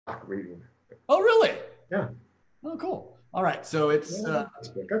reading. Oh, really? Yeah. Oh, cool. All right. So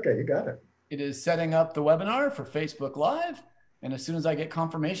Okay, you got it. it is setting up the webinar for Facebook Live. And as soon as I get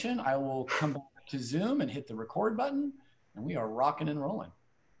confirmation, I will come back to Zoom and hit the record button. And we are rocking and rolling.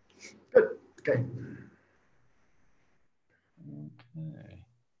 Good. Okay. Okay.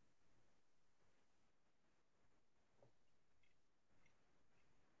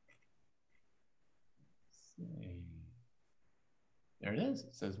 Let's see. There it is.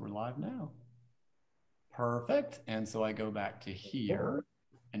 It says we're live now. Perfect. And so I go back to here,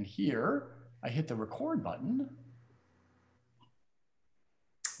 and here I hit the record button.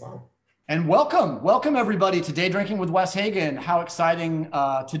 Wow. And welcome everybody to Day Drinking with Wes Hagen. How exciting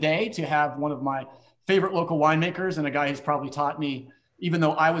today to have one of my favorite local winemakers and a guy who's probably taught me, even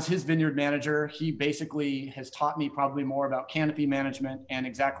though I was his vineyard manager, he basically has taught me probably more about canopy management and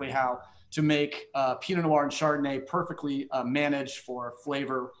exactly how to make Pinot Noir and Chardonnay perfectly managed for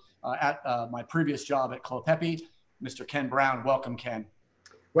flavor at my previous job at Clopepi. Mr. Ken Brown, welcome, Ken.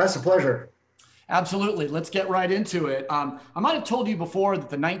 Wes, a pleasure. Absolutely. Let's get right into it. I might have told you before that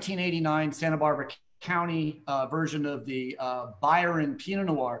the 1989 Santa Barbara County version of the Byron Pinot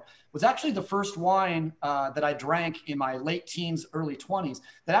Noir was actually the first wine that I drank in my late teens, early 20s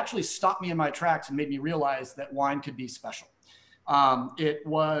that actually stopped me in my tracks and made me realize that wine could be special. It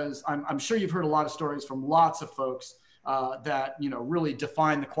was, I'm sure you've heard a lot of stories from lots of folks that, really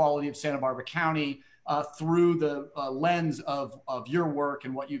define the quality of Santa Barbara County through the lens of your work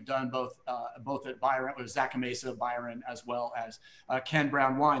and what you've done both at Byron, with Zaca Mesa, Byron, as well as Ken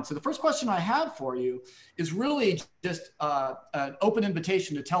Brown Wine. So the first question I have for you is really just an open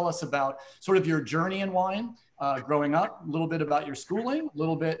invitation to tell us about sort of your journey in wine, growing up, a little bit about your schooling, a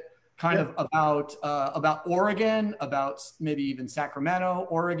little bit kind of about Oregon, about maybe even Sacramento,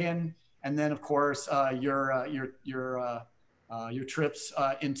 Oregon, and then of course your trips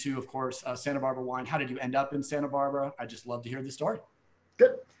into, of course, Santa Barbara wine. How did you end up in Santa Barbara? I just love to hear the story.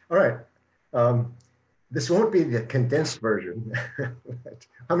 Good. All right. This won't be the condensed version.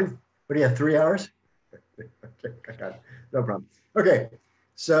 How many? What do you have? 3 hours? No problem. Okay.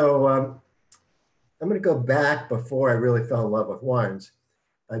 So I'm going to go back before I really fell in love with wines.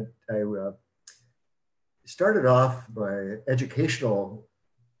 I started off my educational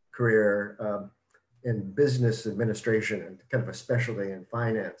career in business administration and kind of a specialty in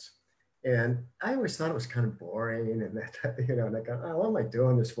finance. And I always thought it was kind of boring and that, and I go, oh, what am I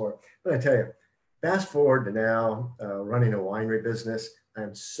doing this for? But I tell you, fast forward to now, running a winery business,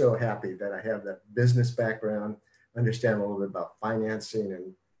 I'm so happy that I have that business background, understand a little bit about financing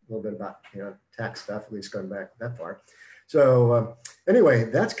and a little bit about, tax stuff, at least going back that far. So anyway,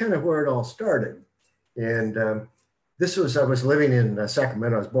 that's kind of where it all started. And I was living in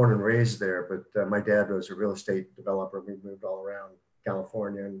Sacramento. I was born and raised there, but my dad was a real estate developer. We moved all around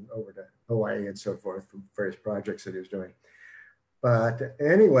California and over to Hawaii and so forth from various projects that he was doing. But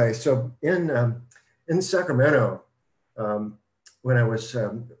anyway, so in Sacramento, when I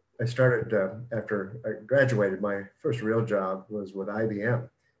started after I graduated, my first real job was with IBM.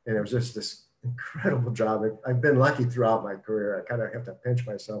 And it was just this incredible job. I've been lucky throughout my career. I kind of have to pinch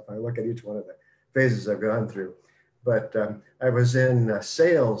myself. I look at each one of the phases I've gone through. But I was in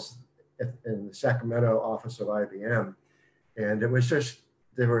sales in the Sacramento office of IBM. And it was just,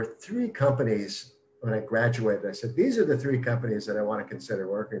 there were 3 companies when I graduated. I said, these are the 3 companies that I want to consider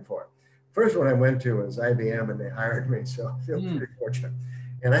working for. First one I went to was IBM and they hired me. So I feel pretty fortunate.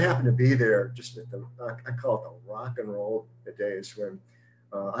 And I happened to be there just at I call it the rock and roll days when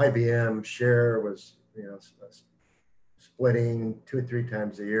IBM share was, splitting 2 or 3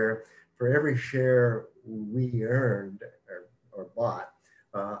 times a year. For every share we earned or bought,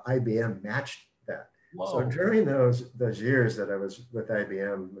 IBM matched that. Whoa. So during those years that I was with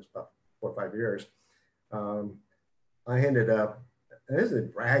IBM, it was about 4 or 5 years, I ended up, and this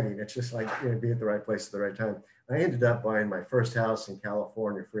isn't bragging, it's just like being at the right place at the right time. I ended up buying my first house in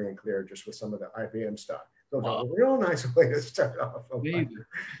California free and clear just with some of the IBM stock. So it was a real nice way to start off. Yeah.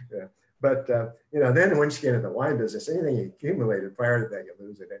 But, then once you get into the wine business, anything you accumulated prior to that, you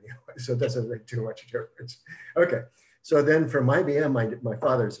lose it anyway. So it doesn't make too much difference. Okay. So then from IBM, my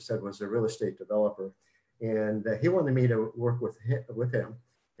father, as I said, was a real estate developer. And he wanted me to work with him.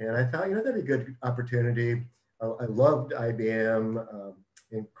 And I thought, that'd be a good opportunity. I loved IBM,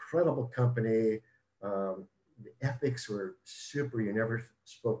 incredible company. The ethics were super. You never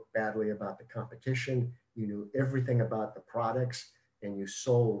spoke badly about the competition. You knew everything about the products and you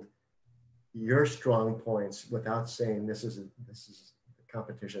sold your strong points without saying this is the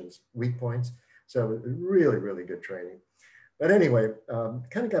competition's weak points. So it was really, really good training. But anyway,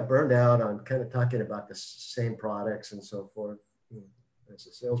 kind of got burned out on kind of talking about the same products and so forth. as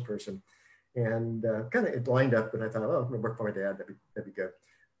a salesperson. And kind of it lined up, and I thought, oh, I'm going to work for my dad. That'd be good.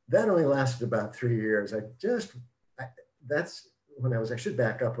 That only lasted about 3 years. That's when I should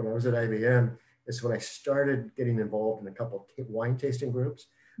back up. When I was at IBM, is when I started getting involved in a couple of wine tasting groups.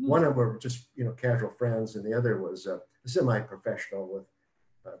 One of them were just, casual friends, and the other was semi-professional with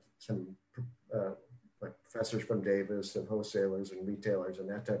some like professors from Davis and wholesalers and retailers and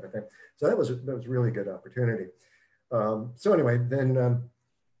that type of thing. So that was a really good opportunity. So anyway, then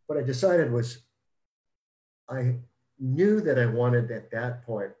what I decided was I knew that I wanted at that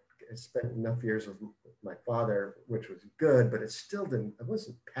point, I spent enough years with my father, which was good, but it still I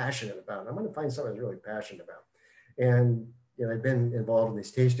wasn't passionate about it. I'm going to find something I was really passionate about. And, I've been involved in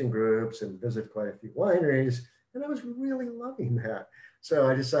these tasting groups and visited quite a few wineries, and I was really loving that. So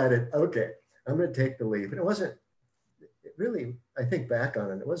I decided, okay, I'm going to take the leap. And it really, I think back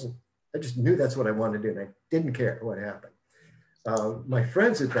on it, I just knew that's what I wanted to do. And I didn't care what happened. My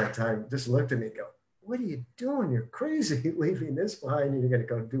friends at that time just looked at me and go, what are you doing? You're crazy leaving this behind, and you're going to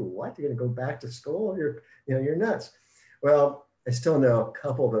go do what? You're going to go back to school? You're nuts. Well, I still know a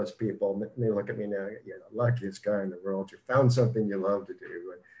couple of those people, and they look at me now, you're the luckiest guy in the world. You found something you love to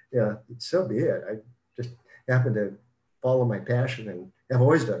do. And, so be it. I just happened to follow my passion and have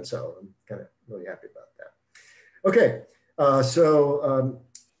always done so. I'm kind of really happy about that. Okay.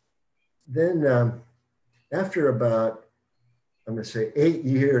 Then after about, I'm going to say 8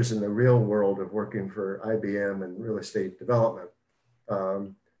 years in the real world of working for IBM and real estate development,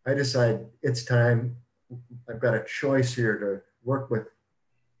 I decided it's time. I've got a choice here to work with,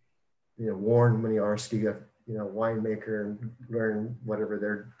 Warren Winiarski, a winemaker, and learn whatever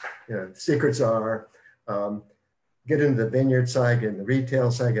their secrets are. Get into the vineyard side, get in the retail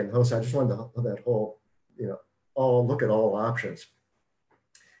side, get in the wholesale. I just wanted that whole, look at all options.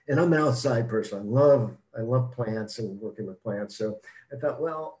 And I'm an outside person. I love plants and working with plants. So I thought,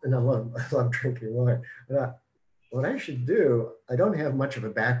 well, and I love drinking wine. I thought, what I should do, I don't have much of a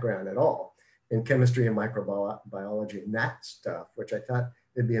background at all in chemistry and microbiology and that stuff, which I thought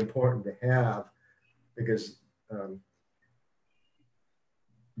it'd be important to have because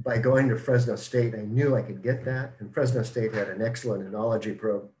by going to Fresno State, I knew I could get that. And Fresno State had an excellent enology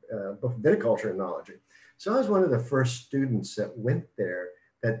both viticulture and enology. So I was one of the first students that went there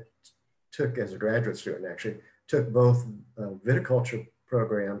that took, as a graduate student actually, took both viticulture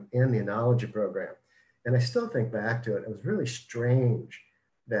program and the enology program. And I still think back to it, it was really strange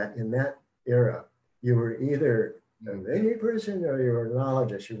that in that era, you were either a vineyard person or you were an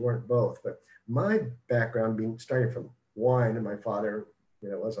enologist, you weren't both. But my background starting from wine, and my father,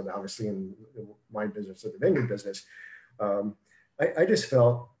 wasn't obviously in the wine business or the vineyard business. I just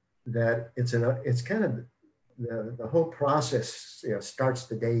felt that it's kind of the whole process, starts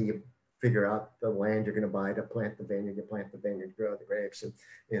the day you figure out the land you're going to buy to plant the vineyard, grow the grapes, and,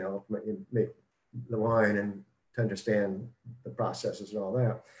 you make the wine and to understand the processes and all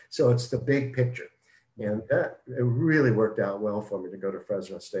that. So it's the big picture. And it really worked out well for me to go to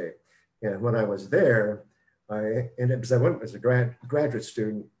Fresno State. And when I was there, because I went as a graduate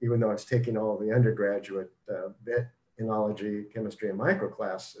student, even though I was taking all the undergraduate vet, enology, chemistry, and micro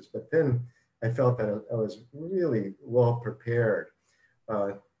classes, but then I felt that I was really well prepared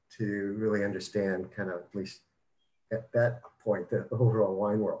to really understand kind of, at least at that point, the overall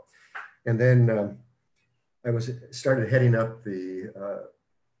wine world. And then I started heading up the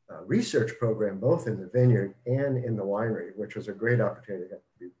research program, both in the vineyard and in the winery, which was a great opportunity. I got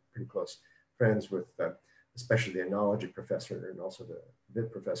to be pretty close friends with especially the enology professor and also the vit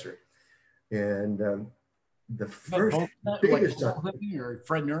professor. And the first biggest... Or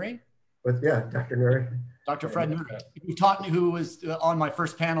Fred Nuri? But yeah, Dr. Nuri. Dr. Fred Nuri, who was on my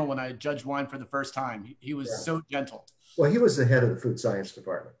first panel when I judged wine for the first time. He was so gentle. Well, he was the head of the food science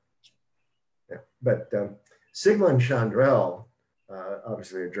department. Yeah, but Sigmund Chandrel,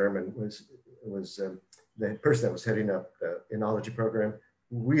 obviously a German, was the person that was heading up the enology program.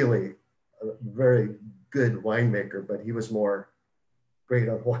 Really a very good winemaker, but he was more great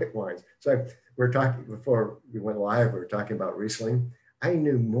on white wines. So we're talking before we went live. We were talking about Riesling. I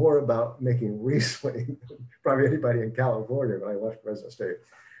knew more about making Riesling than probably anybody in California when I left Fresno State.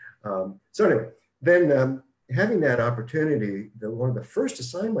 So anyway, then having that opportunity, one of the first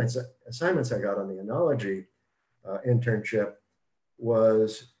assignments I got on the enology internship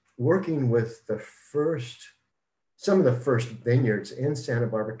was working with some of the first vineyards in Santa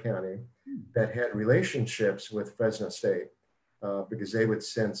Barbara County that had relationships with Fresno State because they would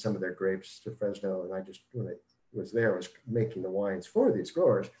send some of their grapes to Fresno, and when I was there, I was making the wines for these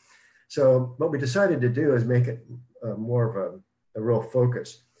growers. So what we decided to do is make it more of a real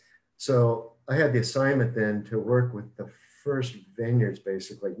focus. So I had the assignment then to work with the first vineyards,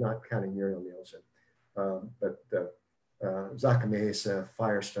 basically, not counting Uriel Nielsen, but Zaca Mesa,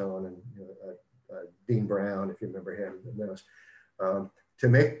 Firestone, and Dean Brown, if you remember him, and those. To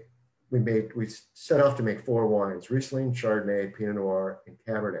make, we set off to make 4 wines: Riesling, Chardonnay, Pinot Noir, and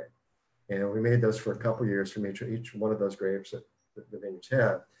Cabernet. And we made those for a couple of years from each one of those grapes that the vineyards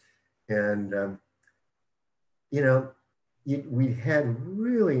had. And, you know, we had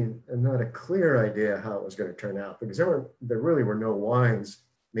really not a clear idea how it was going to turn out, because there really were no wines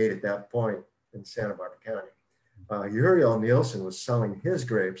made at that point in Santa Barbara County. Uriel Nielsen was selling his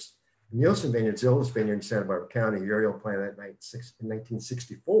grapes. Nielsen Vineyard's the oldest vineyard in Santa Barbara County. Uriel planted in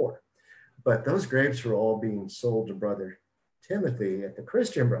 1964. But those grapes were all being sold to Brother Timothy at the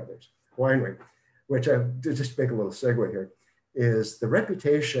Christian Brothers Winery, which I just make a little segue here, is the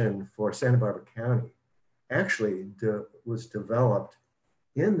reputation for Santa Barbara County actually was developed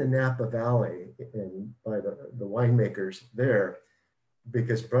in the Napa Valley and by the winemakers there,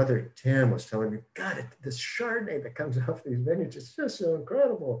 because Brother Tim was telling me, God, this Chardonnay that comes off these vineyards is just so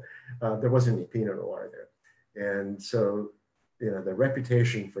incredible. There wasn't any Pinot Noir there. And so, you know, the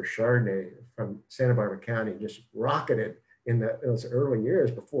reputation for Chardonnay from Santa Barbara County just rocketed in those early years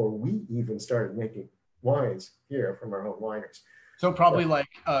before we even started making wines here from our own wineries. So probably like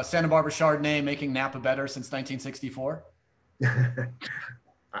Santa Barbara Chardonnay making Napa better since 1964. Yeah.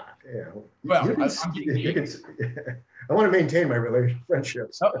 Well, I want to maintain my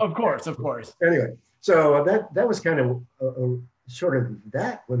friendships. Of course, of course. Anyway, so that was kind of sort of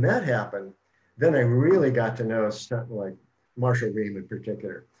that. When that happened, then I really got to know something like Marshall Ream in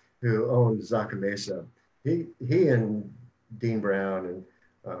particular, who owned Zaca Mesa. He and Dean Brown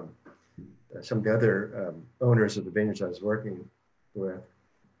and some of the other owners of the vineyards I was working with,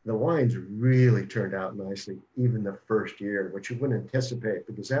 the wines really turned out nicely, even the first year, which you wouldn't anticipate,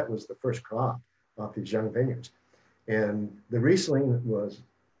 because that was the first crop off these young vineyards. And the Riesling was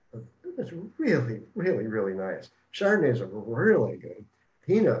really, really, really nice. Chardonnays are really good.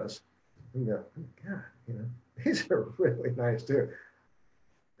 Pinots, you know, God, you know, these are really nice too.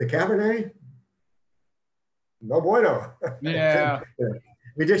 The Cabernet, no bueno. Yeah.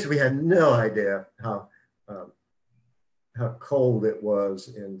 We had no idea how cold it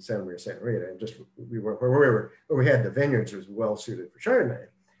was in Santa Rita, and just where we had the vineyards was well suited for Chardonnay.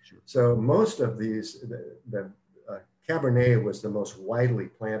 Sure. So most of these, the Cabernet was the most widely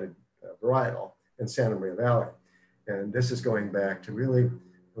planted varietal in Santa Maria Valley, and this is going back to really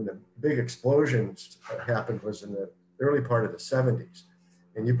when the big explosions happened was in the early part of the 70s.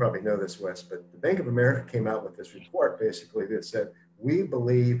 And you probably know this, Wes, but the Bank of America came out with this report basically that said, we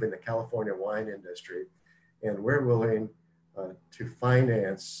believe in the California wine industry, and we're willing to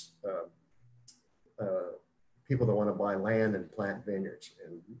finance people that want to buy land and plant vineyards.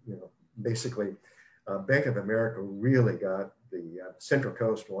 And, you know, basically, Bank of America really got the Central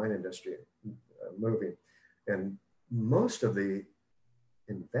Coast wine industry moving. And most of the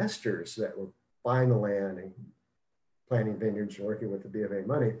investors that were buying the land and planting vineyards and working with the B of A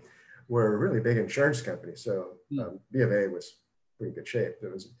money were really big insurance companies. So B of A was pretty good shape.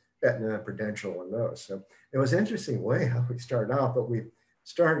 There was Aetna, Prudential, and those. So it was an interesting way how we started off, but we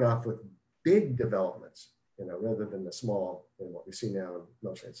started off with big developments, you know, rather than the small and what we see now in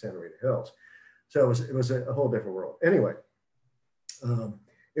mostly in Santa Rita Hills. So it was a whole different world. Anyway,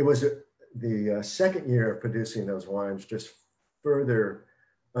 it was the second year of producing those wines just further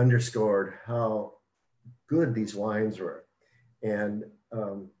underscored how good these wines were. And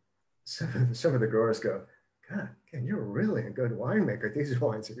some of the growers go, God, Ken, you're really a good winemaker. These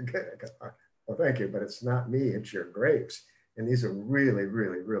wines are good. I go, well, thank you, but it's not me, it's your grapes. And these are really,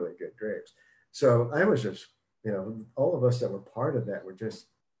 really, really good grapes. So I was just, you know, all of us that were part of that were just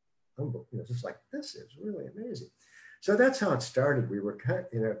humble, you know, just like, this is really amazing. So that's how it started. We were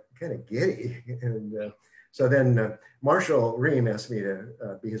kind of giddy. And so then Marshall Ream asked me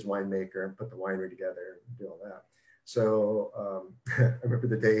to be his winemaker and put the winery together and do all that. So I remember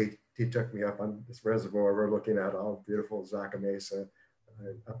the day he took me up on this reservoir. We're looking at all beautiful Zaca Mesa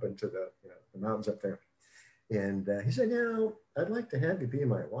up into the mountains up there. And he said, you know, I'd like to have you be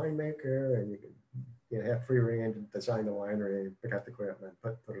my winemaker, and you can have free rein to design the winery, pick out the equipment,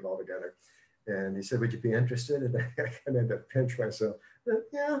 put it all together. And he said, would you be interested? And I kind of had to pinch myself.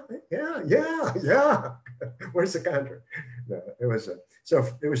 Yeah. Where's the contract? No, it was so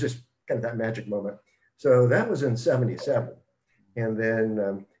it was just kind of that magic moment. So that was in '77, and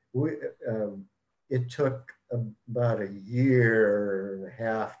then it took about a year and a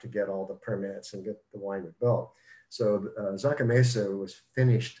half to get all the permits and get the winery built. So Zaca Mesa was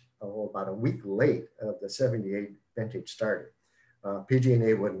finished about a week late of the '78 vintage started.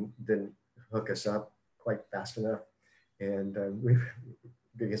 PG&A didn't hook us up quite fast enough. and we've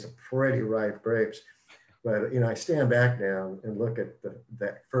getting some pretty ripe grapes. But I stand back now and look at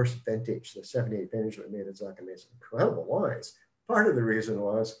that first vintage, the '78 vintage we made at Zaca Mesa. Incredible wines. Part of the reason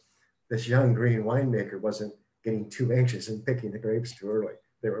was this young green winemaker wasn't getting too anxious and picking the grapes too early.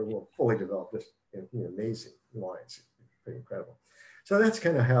 They were fully developed, just amazing wines, pretty incredible. So that's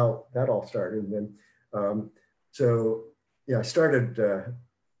kind of how that all started. And then, I started then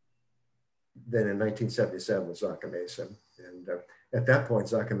in 1977 with Zaca Mesa, and at that point,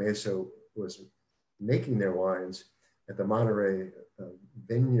 Zaca Mesa was making their wines at the Monterey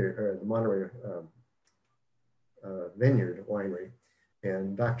Vineyard, or the Monterey Vineyard Winery,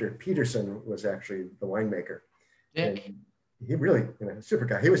 and Dr. Peterson was actually the winemaker. Dick. And he really, super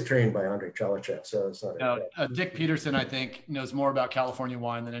guy. He was trained by Andrei Chalachev, so it's not. Dick Peterson, I think, knows more about California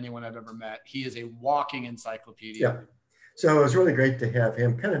wine than anyone I've ever met. He is a walking encyclopedia. Yeah. So it was really great to have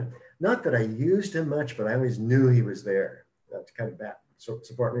him. Kind of, not that I used him much, but I always knew he was there to kind of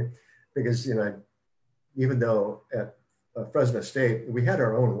support me, because even though at Fresno State we had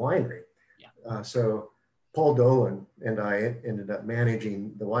our own winery, so Paul Dolan and I ended up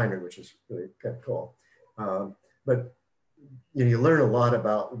managing the winery, which is really kind of cool. But you learn a lot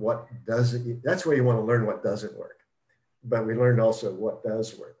about what doesn't. That's where you want to learn what doesn't work. But we learned also what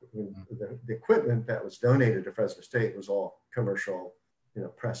does work. The equipment that was donated to Fresno State was all commercial,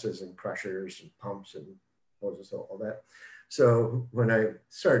 presses and crushers and pumps and all that. So when I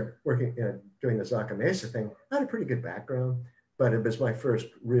started working, doing the Zaca Mesa thing, I had a pretty good background, but it was my first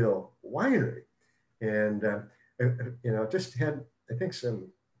real winery. And, just had, I think,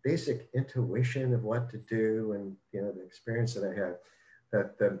 some basic intuition of what to do, and, the experience that I had,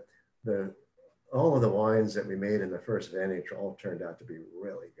 that all of the wines that we made in the first vintage all turned out to be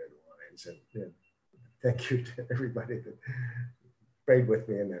really good wines. And thank you to everybody that prayed with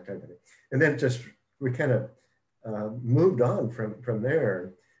me and that kind of thing. And then we kind of moved on from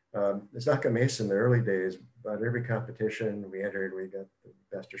there. Zaca Mesa in the early days, about every competition we entered, we got the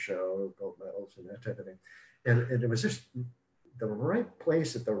best of show, gold medals, and that type of thing. And it was just the right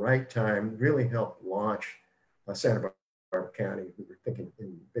place at the right time really helped launch Santa Barbara County. We were thinking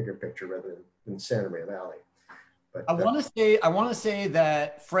in bigger picture rather than Santa Maria Valley. But I want to say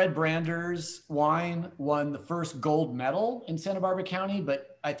that Fred Brander's wine won the first gold medal in Santa Barbara County,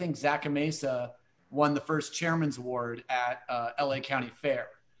 but I think Zaca Mesa won the first chairman's award at LA County Fair.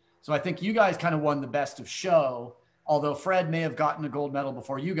 So I think you guys kind of won the best of show, although Fred may have gotten a gold medal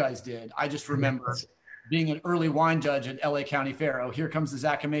before you guys did. I just remember being an early wine judge at LA County Fair. Oh, here comes the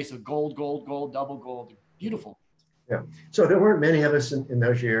Zaca Mesa, gold, gold, gold, double gold. Beautiful. Yeah. So there weren't many of us in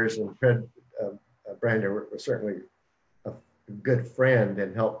those years, and Fred Brander was certainly a good friend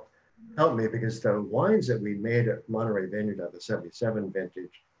and helped me, because the wines that we made at Monterey Vineyard of the '77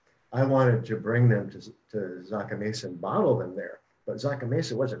 vintage, I wanted to bring them to Zaca Mesa and bottle them there, but Zaca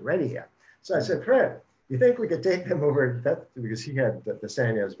Mesa wasn't ready yet. So I said, Fred, you think we could take them over? Because he had the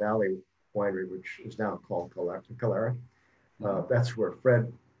San Ynez Valley winery, which is now called Calera. That's where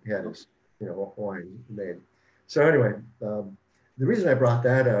Fred had his wine made. So anyway, the reason I brought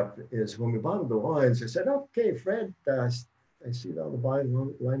that up is when we bottled the wines, I said, okay, Fred, I see all the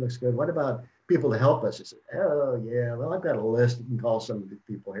wine looks good. What about people to help us? I said, oh yeah, well, I've got a list. You can call some of the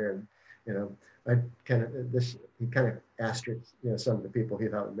people here. And, he kind of asterisks, some of the people he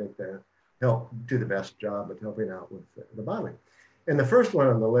thought would help do the best job of helping out with the bottling. And the first one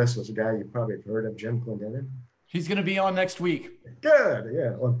on the list was a guy you probably have heard of, Jim Clendenin. He's going to be on next week. Good,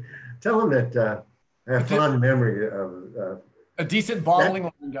 yeah. Well, tell him that I have fond memory of a decent bottling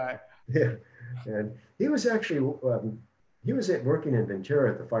wine guy. Yeah, and he was actually working in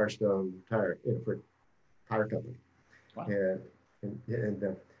Ventura at the Firestone Tire Company. Wow.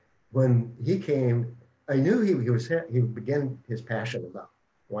 And when he came, I knew he began his passion about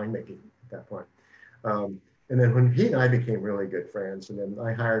winemaking at that point. And then when he and I became really good friends, and then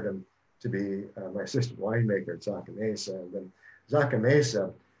I hired him to be my assistant winemaker at Zaca Mesa. And then Zaca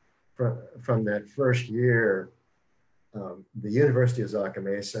Mesa, from that first year, the University of Zaca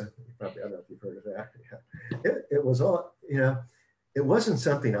Mesa, I don't know if you've heard of that. It was all, it wasn't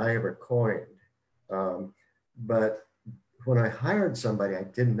something I ever coined. But when I hired somebody, I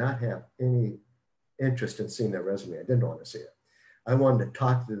did not have any interest in seeing their resume. I didn't want to see it. I wanted to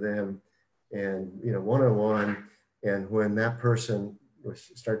talk to them and, one-on-one. And when that person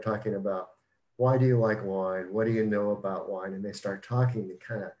start talking about, why do you like wine? What do you know about wine? And they start talking, they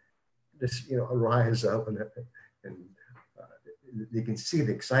kind of just, rise up and you can see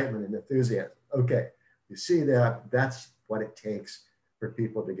the excitement and enthusiasm. Okay, you see that's what it takes for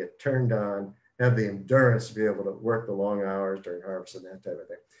people to get turned on, have the endurance to be able to work the long hours during harvest and that type of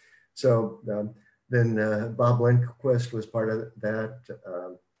thing. So then Bob Lindquist was part of that.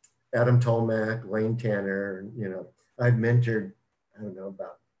 Adam Tolmack, Lane Tanner, you know, I've mentored, I don't know,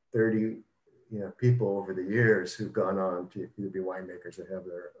 about 30, people over the years who've gone on to be winemakers that have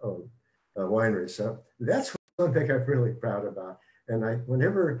their own wineries. So that's one thing I'm really proud about. And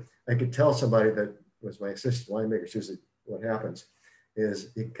whenever I could tell somebody that was my assistant winemaker, it's usually what happens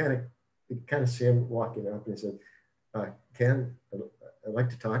is you kind of see him walking up and he said, Ken, I'd like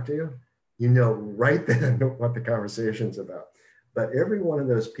to talk to you. You know right then what the conversation's about. But every one of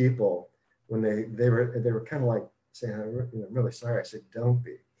those people, when they were kind of like saying, I'm really sorry. I said, don't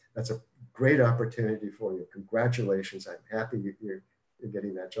be. That's a great opportunity for you. Congratulations. I'm happy you're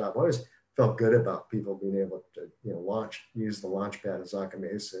getting that job. I always felt good about people being able to, use the launch pad as Zaca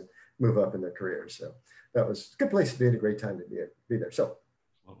Mesa and move up in their career. So that was a good place to be at a great time to be there. So.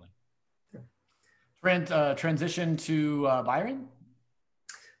 Absolutely. Transition to Byron?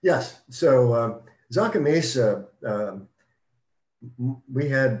 Yes. So Zaca Mesa, we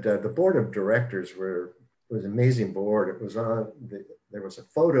had the board of directors was an amazing board. It was there was a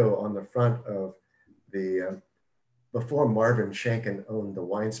photo on the front of the, before Marvin Shanken owned the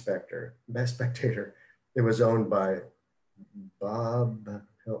Wine Spectator, it was owned by Bob,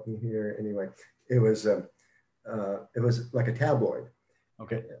 help me here. Anyway, it was like a tabloid.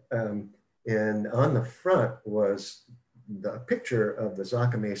 Okay. And on the front was the picture of the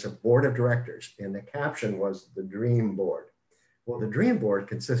Zaca Mesa board of directors, and the caption was the Dream Board. Well, the Dream Board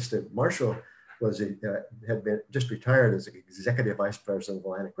consisted, Marshall had been just retired as executive vice president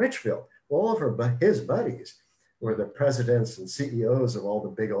of Atlantic Richfield. Well, all of his buddies were the presidents and CEOs of all the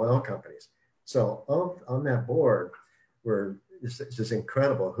big oil companies. So on that board were just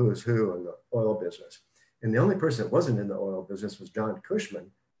incredible who's who in the oil business. And the only person that wasn't in the oil business was John Cushman,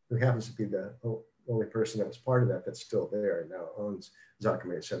 who happens to be the only person that was part of that that's still there and now owns Zaca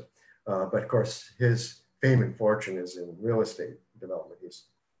Mesa. But of course, his fame and fortune is in real estate development. He's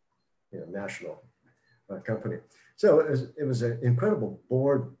national company. So it was an incredible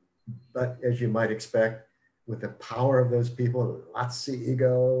board, but as you might expect, with the power of those people, lots of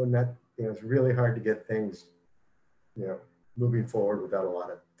ego, and that it's really hard to get things moving forward without a lot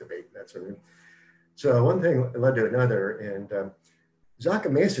of debate and that sort of thing. So one thing led to another, and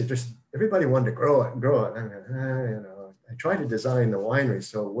Zaca Mesa, just everybody wanted to grow it and grow it. I tried to design the winery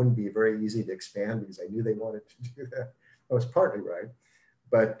so it wouldn't be very easy to expand because I knew they wanted to do that. I was partly right.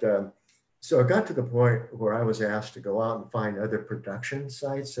 But so it got to the point where I was asked to go out and find other production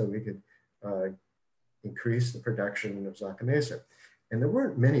sites so we could increase the production of Zaca Mesa. And there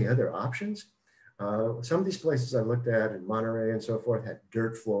weren't many other options. Some of these places I looked at in Monterey and so forth had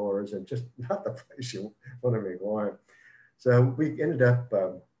dirt floors and just not the place you want to make wine. So we ended up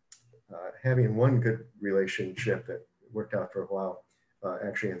having one good relationship that worked out for a while,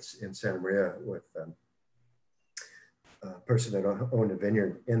 actually in Santa Maria with a person that owned a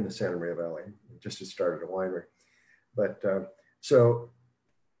vineyard in the Santa Maria Valley, just had started a winery. But so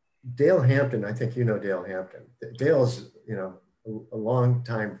Dale Hampton, I think you know Dale Hampton. Dale's, a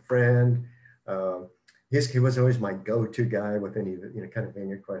longtime friend. He was always my go-to guy with any, kind of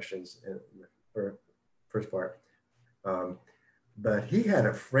vineyard questions for first part. But he had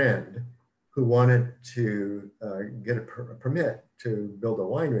a friend who wanted to get a permit to build a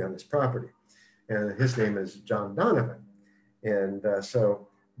winery on his property. And his name is John Donovan. And so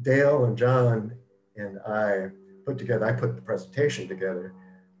Dale and John and I put the presentation together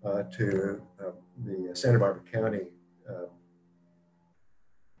to the Santa Barbara County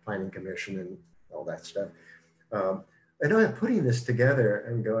Planning Commission and all that stuff. And I'm putting this together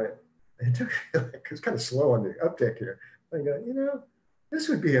and going, it was kind of slow on the uptick here. I go, this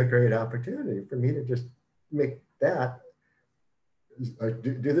would be a great opportunity for me to just make that,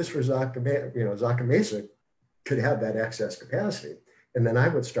 do this for Zaca Mesa. Zaca Mesa could have that excess capacity. And then I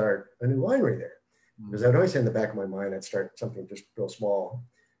would start a new winery there. Because I'd always had in the back of my mind, I'd start something just real small.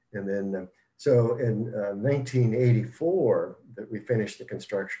 And then, so in 1984, that we finished the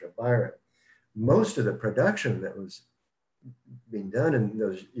construction of Byron. Most of the production that was being done in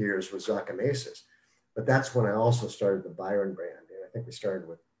those years was Zaca Mesa's. But that's when I also started the Byron brand. And I think we started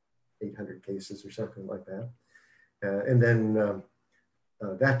with 800 cases or something like that. And then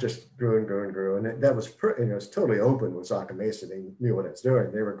that just grew and grew and grew. And that was, it was totally open with Zaca Mesa. They knew what I was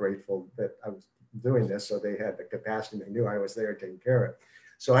doing. They were grateful that I was doing this. So they had the capacity. They knew I was there taking care of it.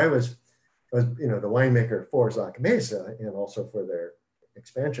 So I was the winemaker for Zaca Mesa and also for their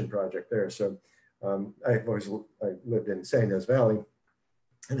expansion project there. So I lived in San Ynez Valley,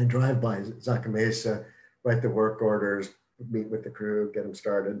 and I drive by Zaca Mesa, write the work orders, meet with the crew, get them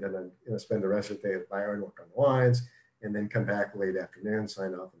started, and then spend the rest of the day at Byron, work on the wines, and then come back late afternoon,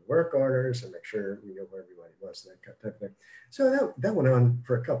 sign off on the work orders and make sure we know where everybody was, and that type of thing. So that went on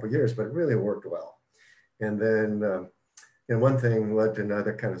for a couple of years, but it really worked well. And then, one thing led to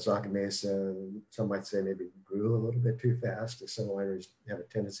another. Kind of Zaca Mesa, and some might say maybe grew a little bit too fast, as some wineries have a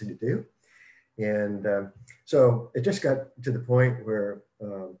tendency to do. And so it just got to the point where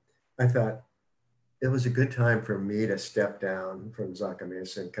I thought it was a good time for me to step down from Zaca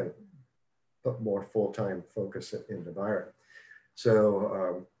Mesa and kind of put more full-time focus into Byron.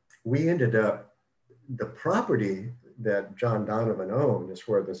 So we ended up, the property that John Donovan owned is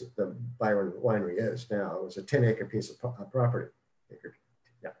where the Byron winery is now. It was a 10-acre piece of property.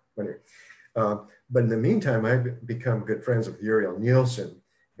 Yeah, but in the meantime, I've become good friends with Uriel Nielsen,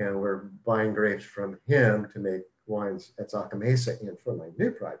 and we're buying grapes from him to make wines at Zaca Mesa and for my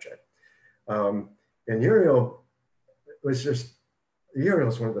new project. And Uriel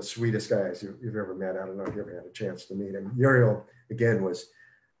Uriel's one of the sweetest guys you've ever met. I don't know if you ever had a chance to meet him. Uriel, again, was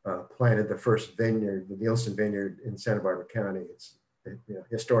planted the first vineyard, the Nielsen vineyard in Santa Barbara County. It's a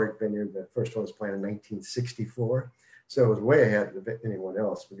historic vineyard. The first one was planted in 1964. So it was way ahead of anyone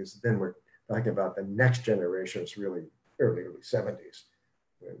else, because then we're talking about the next generation. It's really early 70s.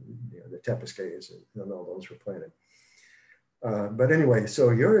 When, the Tepescays and all those were planted. But anyway, so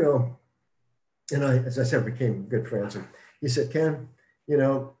Uriel and I, as I said, became good friends. And he said, Ken,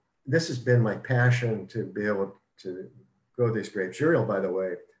 this has been my passion to be able to grow these grapes. Uriel, by the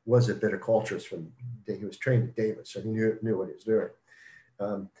way, was a viticulturist he was trained at Davis, so he knew what he was doing.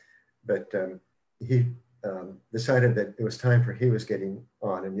 But he decided that it was time he was getting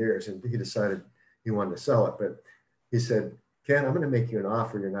on in years, and he decided he wanted to sell it. But he said, Ken, I'm going to make you an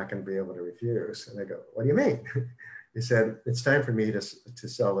offer you're not going to be able to refuse. And I go, what do you mean? He said, it's time for me to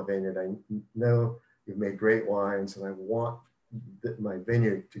sell the vineyard. I know you've made great wines, and I want my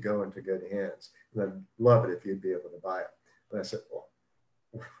vineyard to go into good hands. And I'd love it if you'd be able to buy it. And I said, well,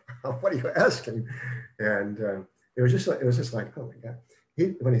 what are you asking? And it was just like, oh my God.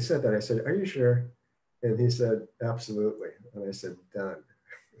 When he said that, I said, are you sure? And he said, absolutely. And I said, done.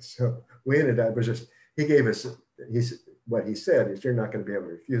 So we ended up, he gave us, what he said is, you're not going to be able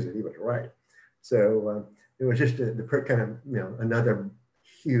to refuse it. He was right. So it was just the kind of, another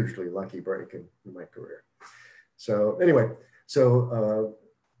hugely lucky break in my career. So anyway,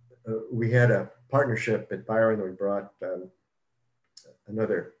 we had a partnership at Byron. We brought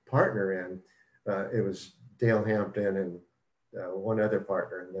another partner in. It was Dale Hampton and one other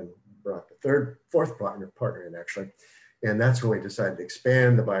partner, and then brought the fourth partner in actually. And that's when we decided to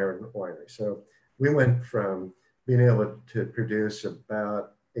expand the Byron winery. So we went from being able to produce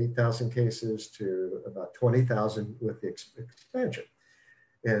about 8,000 cases to about 20,000 with the expansion.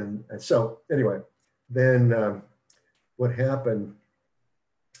 And so anyway, then what happened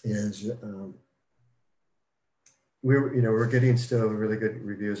is we're getting still really good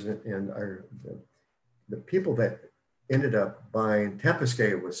reviews, and the people that ended up buying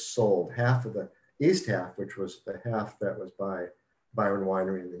Tepesca was sold. Half of the east half, which was the half that was by Byron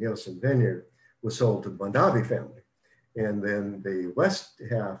Winery and the Nielsen Vineyard, was sold to the Mondavi family. And then the west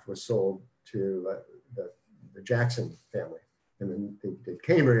half was sold to the Jackson family. And then they did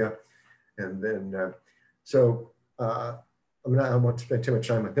Cambria. And then, I won't spend too much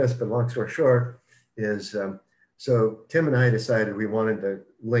time on this, but long story short is, so Tim and I decided we wanted to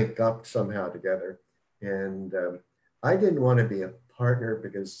link up somehow together. And I didn't want to be a partner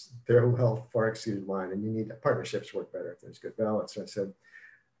because their wealth far exceeded mine, and you need partnerships work better if there's good balance. So I said,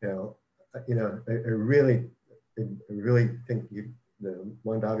 I really think the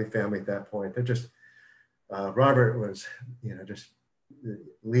Mondavi family at that point, they're just, Robert was, just the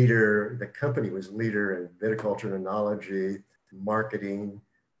leader, the company was leader in viticulture and enology, marketing,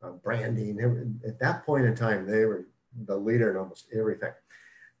 branding. At that point in time, they were the leader in almost everything.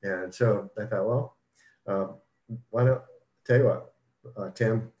 And so I thought, well, why don't, tell you what,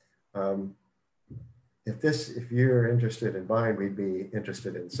 Tim, if you're interested in buying, we'd be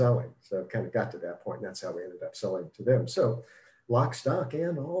interested in selling. So it kind of got to that point, and that's how we ended up selling to them. So lock, stock,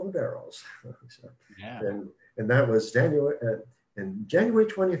 and all the barrels. So, yeah. And that was January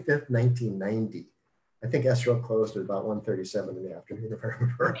 25th, 1990. I think escrow closed at about 1:37 in the afternoon, if I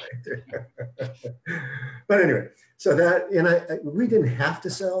remember right. But anyway, so that, we didn't have to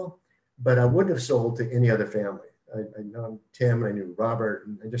sell, but I wouldn't have sold to any other family. I know Tim, and I knew Robert,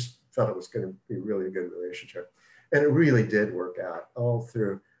 and I just felt it was going to be really a good relationship. And it really did work out all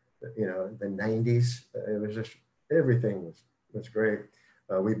through, the 90s. It was just, everything was great.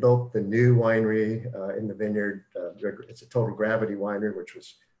 We built the new winery in the vineyard. It's a total gravity winery, which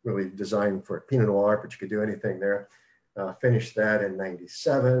was really designed for Pinot Noir, but you could do anything there. Finished that in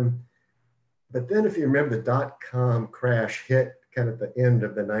 97. But then if you remember, the dot-com crash hit kind of at the end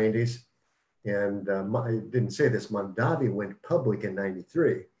of the 90s. And I didn't say this, Mondavi went public in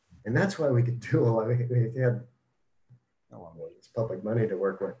 93. And that's why we could do a lot. We had this public money to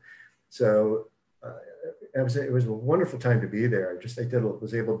work with. So it was a wonderful time to be there.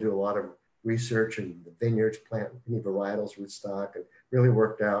 Was able to do a lot of research in the vineyards, plant any varietals, rootstock. It really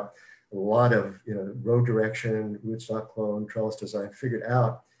worked out. A lot of row direction, rootstock clone, trellis design, figured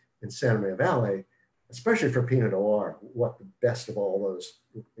out in Santa Maria Valley, especially for Pinot Noir, what the best of all those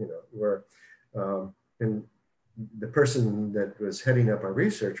were. And the person that was heading up our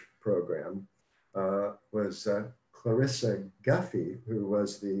research program was Clarissa Guffey, who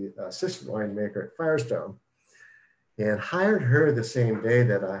was the assistant winemaker at Firestone, and hired her the same day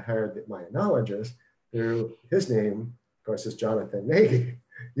that I hired my enologist, who his name, of course, is Jonathan Nagy.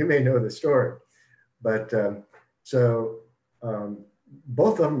 You may know the story. But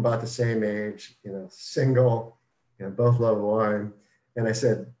both of them about the same age, single, both love wine. And I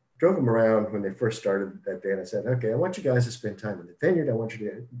drove them around when they first started that day. And I said, okay, I want you guys to spend time in the vineyard. I want you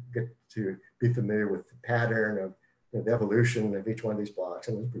to get to be familiar with the pattern of the evolution of each one of these blocks.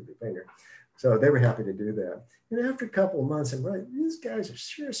 And it was a pretty big vineyard. So they were happy to do that. And after a couple of months, I'm like, these guys are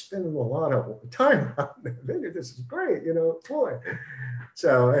sure spending a lot of time out in the vineyard. This is great, boy.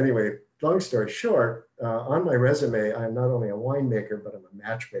 So anyway, long story short, on my resume, I'm not only a winemaker, but I'm a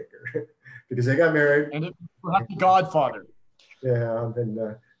matchmaker because I got married. And perhaps the godfather. Yeah, and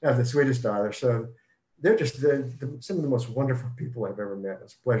then I have the sweetest daughter. So they're just some of the most wonderful people I've ever met.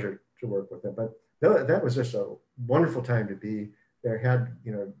 It's a pleasure to work with them. But that was just a wonderful time to be there. Had,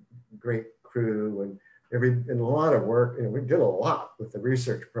 great crew and a lot of work. We did a lot with the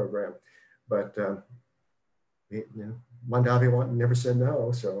research program, but Mondavi never said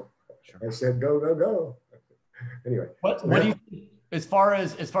no. So sure. I said, go, go, go. Anyway. What do you think, as far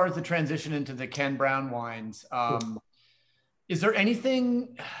as the transition into the Ken Brown wines, is there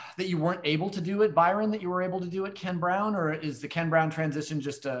anything that you weren't able to do at Byron that you were able to do at Ken Brown, or is the Ken Brown transition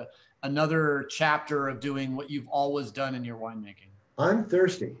just another chapter of doing what you've always done in your winemaking? I'm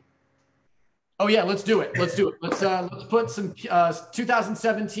thirsty. Oh yeah, let's do it. Let's put some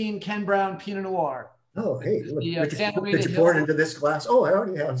 2017 Ken Brown Pinot Noir. Oh, hey, look, did you pour it into this glass? Oh, I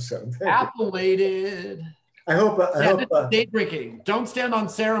already have some. Appellated. I hope. Day drinking. Don't stand on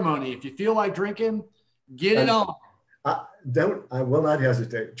ceremony. If you feel like drinking, get it on. I will not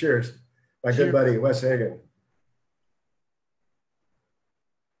hesitate. Cheers. My good buddy, Wes Hagen.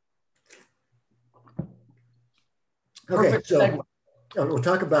 Okay, so we'll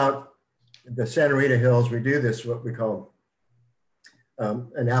talk about the Santa Rita Hills. We do this, what we call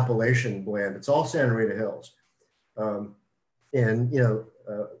an appellation blend. It's all Santa Rita Hills. And, a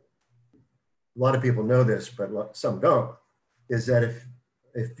lot of people know this, but some don't, is that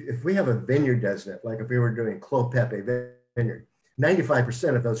if we have a vineyard designate, like if we were doing Clos Pepe vineyard,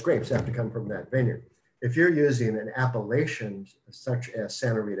 95% of those grapes have to come from that vineyard. If you're using an appellation such as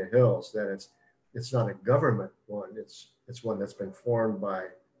Santa Rita Hills, then it's not a government one. It's one that's been formed by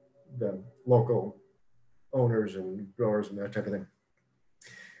the local owners and growers and that type of thing.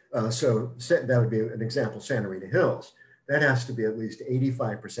 So that would be an example, Santa Rita Hills. That has to be at least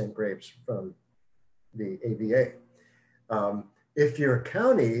 85% grapes from the AVA. If you're a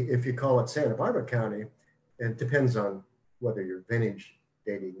county, if you call it Santa Barbara County, it depends on whether your vintage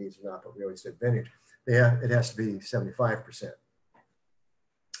dating needs or not, but we always said vintage. It has to be 75%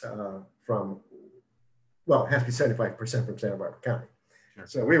 it has to be 75% from Santa Barbara County.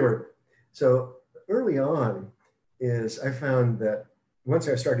 Sure. So early on I found that once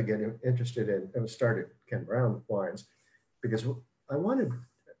I started getting interested in and started Ken Brown wines, because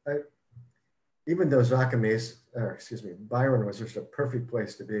even though Byron was just a perfect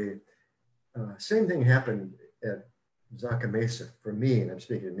place to be, same thing happened at Zaca Mesa for me, and I'm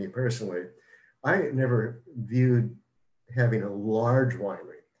speaking to me personally. I never viewed having a large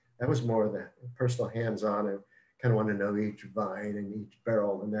winery. That was more of the personal hands-on and kind of want to know each vine and each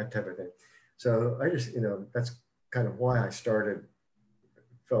barrel and that type of thing. So I just, that's kind of why I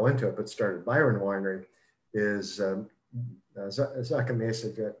fell into it, but started Byron Winery is Zaca Mesa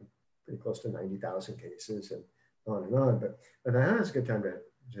got pretty close to 90,000 cases and on. But that was a good time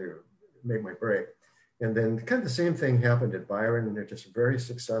to make my break. And then kind of the same thing happened at Byron, and they're just very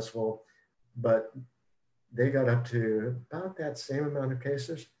successful, but they got up to about that same amount of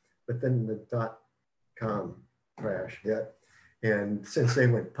cases, but then the .com crash hit. And since they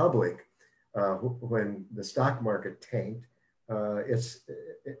went public, when the stock market tanked,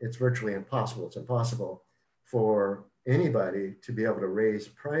 it's virtually impossible. It's impossible for anybody to be able to raise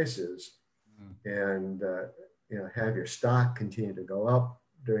prices and have your stock continue to go up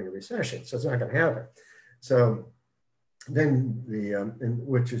during a recession. So it's not going to happen. So then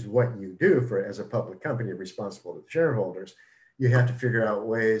which is what you do for as a public company responsible to the shareholders, you have to figure out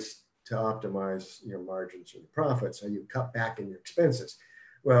ways to optimize your margins and profits. So you cut back in your expenses.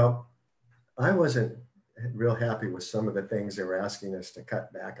 Well, I wasn't real happy with some of the things they were asking us to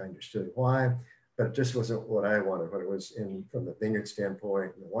cut back. I understood why, but it just wasn't what I wanted when it was from the vineyard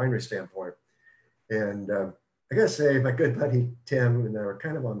standpoint and the winery standpoint. And I gotta say, my good buddy Tim and I were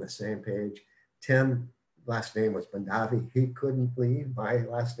kind of on the same page. Tim, last name was Bandavi. He couldn't believe my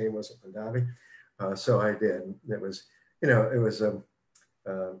last name wasn't Bandavi. So I did. It was, it was a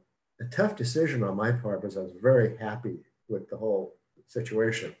tough decision on my part because I was very happy with the whole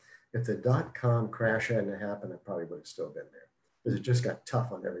situation. If the .com crash hadn't happened, I probably would have still been there because it just got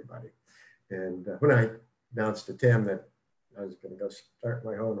tough on everybody. And when I announced to Tim that I was going to go start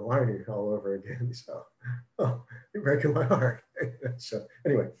my own winery all over again, so, oh, you're breaking my heart. So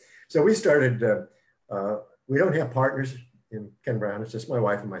anyway, so we started, we don't have partners in Ken Brown, it's just my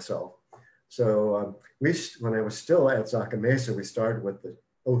wife and myself. So when I was still at Zaca Mesa, we started with the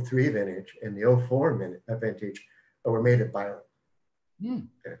 03 vintage and the 04 vintage, but were made at Byron.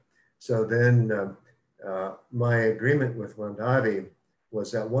 Okay. So then my agreement with Mondavi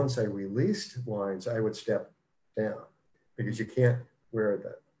was that once I released wines, I would step down because you can't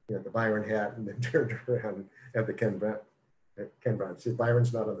wear the Byron hat and then turn around and have the Ken Brown. See,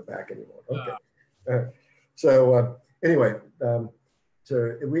 Byron's not on the back anymore. Okay. So anyway,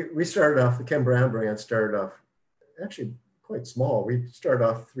 so we started off, the Ken Brown brand started off actually quite small. We started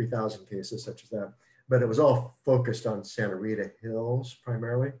off 3,000 cases such as that, but it was all focused on Santa Rita Hills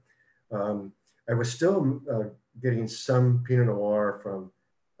primarily. I was still getting some Pinot Noir from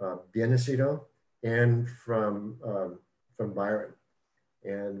Bienesito and from Byron.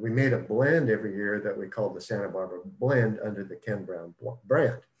 And we made a blend every year that we called the Santa Barbara Blend under the Ken Brown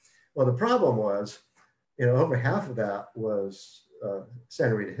brand. Well, the problem was, over half of that was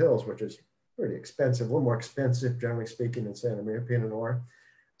Santa Rita Hills, which is pretty expensive, a little more expensive, generally speaking, than Santa Maria Pinot Noir.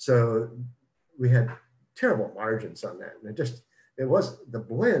 So we had terrible margins on that. And the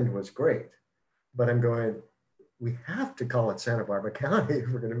blend was great, but I'm going, we have to call it Santa Barbara County if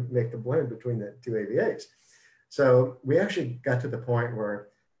we're going to make the blend between the two AVAs. So we actually got to the point where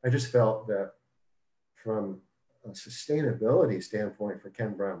I just felt that from a sustainability standpoint for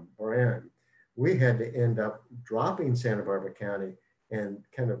Ken Brown brand, we had to end up dropping Santa Barbara County and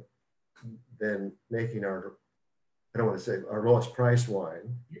kind of then making I don't want to say our lowest price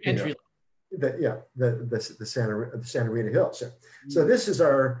wine. Entry. The Santa Rita Hills. So this is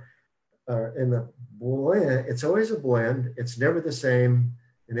our in the blend. It's always a blend. It's never the same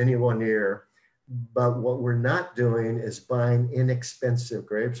in any one year. But what we're not doing is buying inexpensive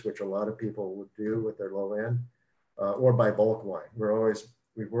grapes, which a lot of people would do with their low end, or buy bulk wine.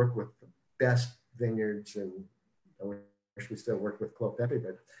 We work with the best vineyards, and I wish we still work with Clos Pepe,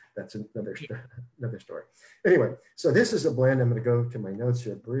 but that's another story. Anyway, so this is a blend. I'm going to go to my notes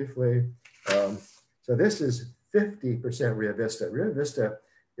here briefly. So this is 50% Rio Vista. Rio Vista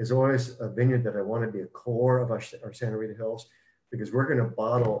is always a vineyard that I want to be a core of our Santa Rita Hills, because we're going to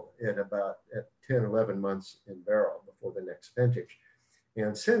bottle it about at 10, 11 months in barrel before the next vintage.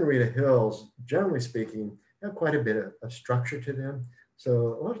 And Santa Rita Hills, generally speaking, have quite a bit of structure to them.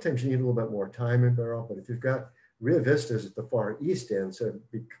 So a lot of times you need a little bit more time in barrel, but if you've got Rio Vista's at the far east end, so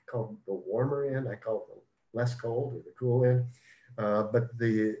it'd be called the warmer end, I call it the less cold or the cool end. But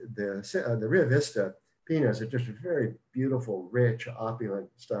the Rio Vista Pinots are just very beautiful, rich, opulent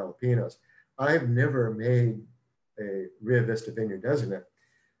style of Pinots. I've never made a Rio Vista vineyard designate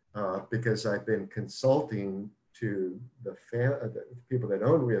because I've been consulting to the people that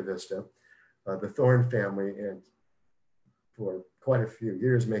own Rio Vista, the Thorne family, and for quite a few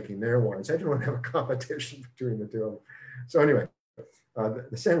years making their wines. I didn't want to have a competition between the two of them. So anyway,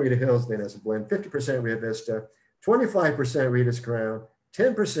 the Santa Rita Hills then has a blend, 50% Rio Vista, 25% Rita's Crown,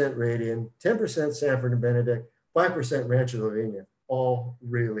 10% Radian, 10% Sanford and Benedict, 5% Rancho La Viña, all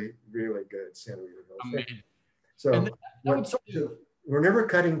really, really good Santa Rita Hills. Amazing. So we're never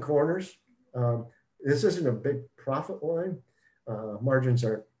cutting corners. This isn't a big profit line. Margins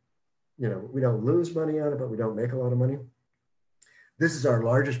are, we don't lose money on it, but we don't make a lot of money. This is our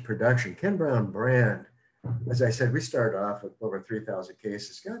largest production. Ken Brown brand, as I said, we started off with over 3,000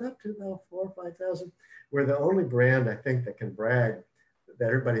 cases, got up to about 4,000 or 5,000. We're the only brand, I think, that can brag that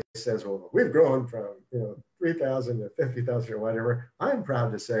everybody says, well, we've grown from 3,000 to 50,000 or whatever. I'm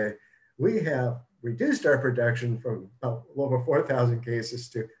proud to say we have reduced our production from over 4,000 cases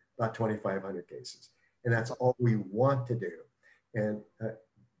to about 2,500 cases. And that's all we want to do. And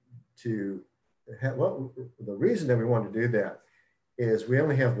the reason that we want to do that is we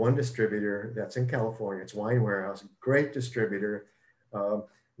only have one distributor that's in California. It's Wine Warehouse, great distributor.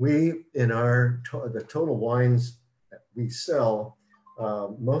 We, in the total wines that we sell,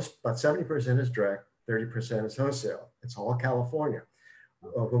 about 70% is direct, 30% is wholesale. It's all California.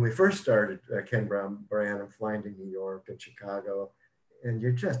 When we first started Ken Brown brand, I'm flying to New York and Chicago, and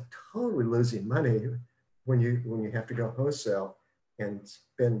you're just totally losing money when you have to go wholesale and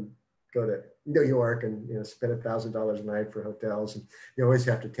go to New York and spend $1,000 a night for hotels, and you always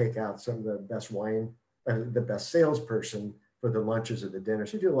have to take out some of the best wine, the best salesperson for the lunches or the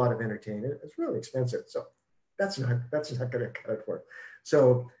dinners. You do a lot of entertainment. It's really expensive, so that's not going to cut it for it.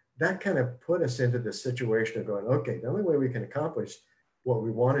 So that kind of put us into the situation of going, okay, the only way we can accomplish what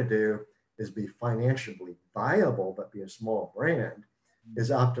we want to do is be financially viable, but be a small brand, is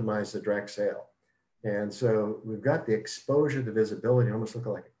optimize the direct sale. And so we've got the exposure, the visibility, almost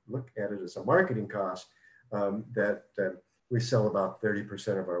look at it as a marketing cost, that we sell about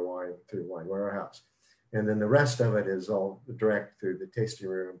 30% of our wine through Wine Warehouse. And then the rest of it is all direct through the tasting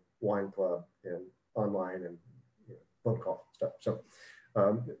room, wine club, and online and phone call stuff. So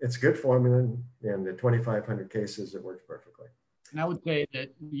it's a good formula, and the 2,500 cases, it works perfectly. And I would say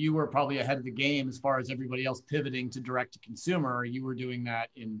that you were probably ahead of the game as far as everybody else pivoting to direct to consumer. You were doing that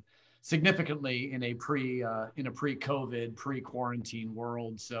significantly in a pre-COVID, pre-quarantine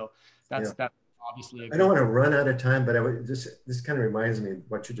world. So that's obviously. I don't want to run out of time, but this kind of reminds me of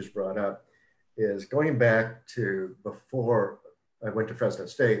what you just brought up, is going back to before I went to Fresno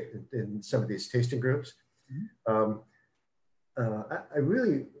State in some of these tasting groups. Mm-hmm. I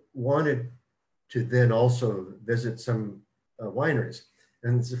really wanted to then also visit some wineries.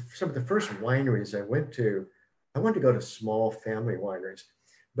 And some of the first wineries I went to, I wanted to go to small family wineries.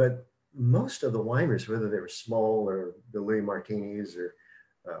 But most of the wineries, whether they were small or the Louis Martinis or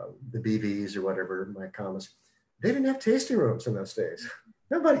the BVs or whatever, my commas, they didn't have tasting rooms in those days.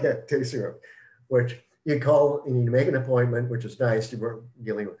 Nobody had tasting room, which you call and you make an appointment, which is nice. You weren't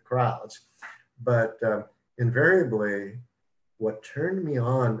dealing with crowds. But invariably, what turned me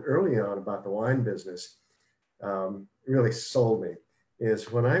on early on about the wine business really sold me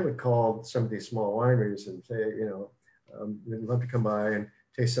is when I would call some of these small wineries and say, we'd love to come by and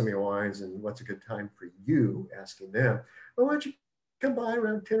taste some of your wines, and what's a good time for you, asking them, well, why don't you come by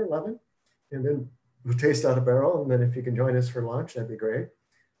around 10 or 11, and then we'll taste out a barrel, and then if you can join us for lunch, that'd be great.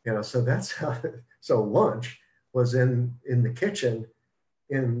 So that's how, so lunch was in the kitchen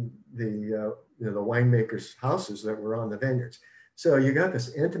in the winemakers' houses that were on the vineyards. So you got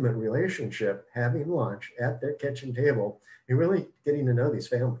this intimate relationship, having lunch at their kitchen table and really getting to know these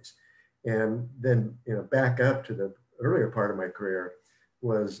families. And then, back up to the earlier part of my career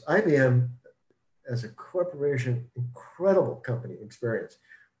was IBM as a corporation, incredible company experience.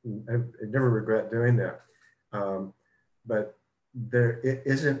 I never regret doing that. But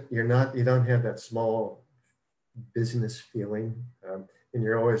you don't have that small business feeling. And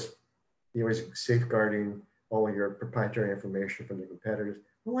you're always safeguarding all of your proprietary information from the competitors.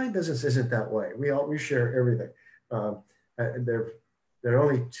 The wine business isn't that way. We share everything. There are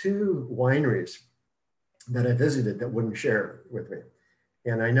only 2 wineries that I visited that wouldn't share with me.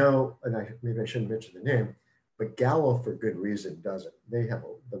 And I know, maybe I shouldn't mention the name, but Gallo, for good reason, doesn't. They have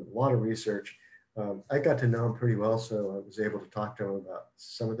a lot of research. I got to know them pretty well, so I was able to talk to them about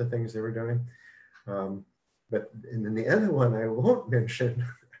some of the things they were doing. And then the other one I won't mention,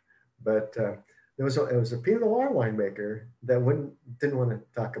 but it was a Pinot Noir winemaker that didn't want to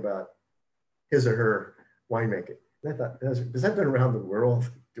talk about his or her winemaking. And I thought, because I've been around the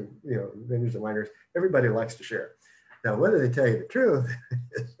world, vineyards and wineries, everybody likes to share. Now, whether they tell you the truth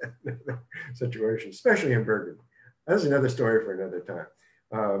is another situation, especially in Burgundy. That's another story for another time.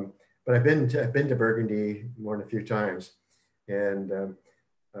 But I've been to Burgundy more than a few times, and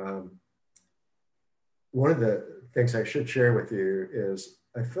one of the things I should share with you is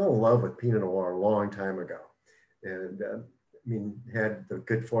I fell in love with Pinot Noir a long time ago, and had the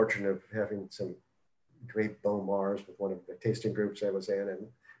good fortune of having some great Beaux Mars with one of the tasting groups I was in,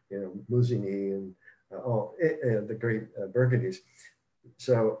 and Musigny and the great Burgundies.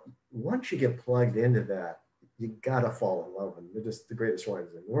 So once you get plugged into that, you gotta fall in love with them. They're just the greatest wines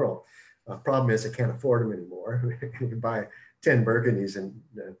in the world. Problem is I can't afford them anymore. You buy 10 Burgundies and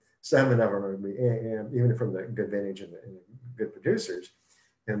 7 of them are even from the good vintage and good producers.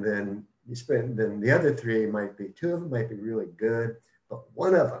 And then then the other 3 might be, 2 of them might be really good, but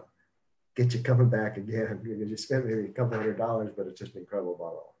one of them get you coming back again because you spent maybe a couple $100, but it's just an incredible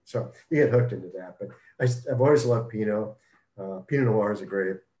bottle. So you get hooked into that. But I've always loved Pinot. Pinot Noir is a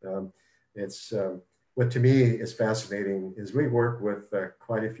great. It's what to me is fascinating is we work with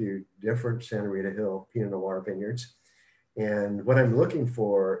quite a few different Santa Rita Hill Pinot Noir vineyards, And what I'm looking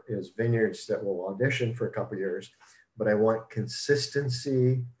for is vineyards that will audition for a couple of years, but I want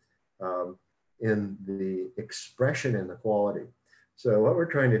consistency um, in the expression and the quality. So what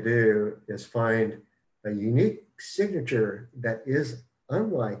we're trying to do is find a unique signature that is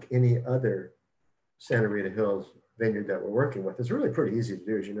unlike any other Santa Rita Hills vineyard that we're working with. It's really pretty easy to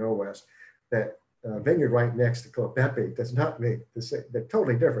do, as you know, Wes. That vineyard right next to Clopepe does not make the same. They're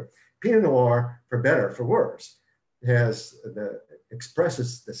totally different. Pinot Noir, for better, for worse,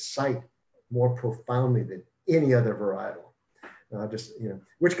 expresses the site more profoundly than any other varietal.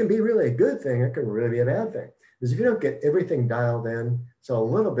 Which can be really a good thing. It can really be a bad thing. Because if you don't get everything dialed in, so a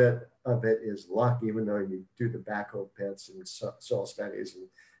little bit of it is luck, even though you do the backhoe pits and soil studies and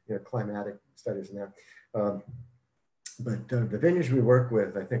climatic studies and that. But the vineyards we work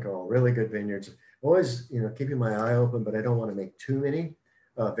with, I think, are all really good vineyards. Always, keeping my eye open, but I don't want to make too many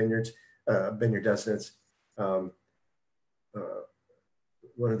vineyard designates.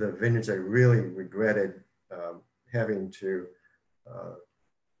 One of the vineyards I really regretted having to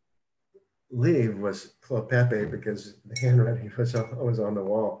leave was Clopepe because the handwriting was on the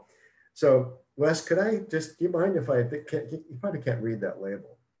wall. So, Wes, do you mind if you probably can't read that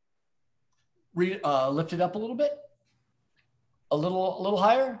label. Lift it up a little bit. A little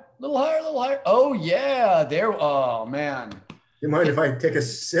higher, a little higher, a little higher. Oh yeah, there. Oh man. You mind if I take a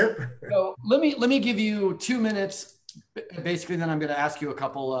sip? So let me give you 2 minutes, basically. Then I'm going to ask you a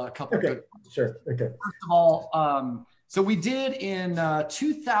couple. Okay. Good. Sure. Okay. First of all, so we did in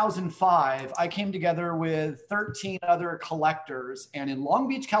 2005. I came together with 13 other collectors, and in Long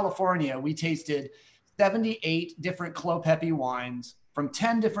Beach, California, we tasted 78 different Clopepe wines from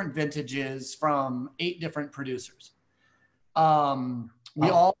 10 different vintages from 8 different producers. We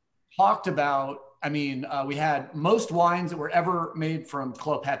all talked about, we had most wines that were ever made from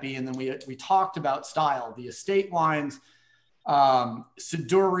Clopepe, and then we talked about style, the estate wines,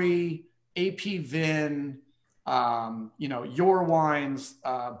 Siduri, AP Vin, your wines,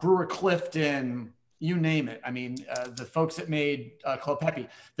 Brewer Clifton, you name it. The folks that made Clopepe,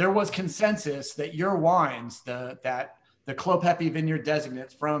 there was consensus that your wines, the Clopepe Vineyard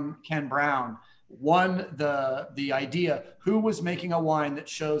Designates from Ken Brown, won the idea who was making a wine that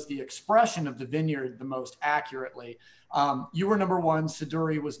shows the expression of the vineyard the most accurately. You were number 1,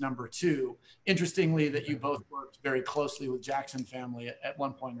 Siduri was number 2. Interestingly, that you both worked very closely with Jackson family at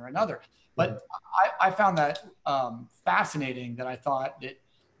one point or another. But I found that fascinating, that I thought that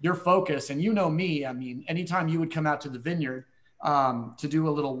your focus, and you know me, anytime you would come out to the vineyard to do a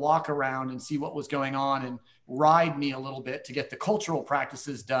little walk around and see what was going on and ride me a little bit to get the cultural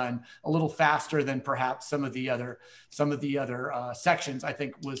practices done a little faster than perhaps some of the other sections, I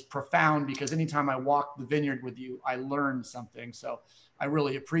think was profound, because anytime I walked the vineyard with you, I learned something. So I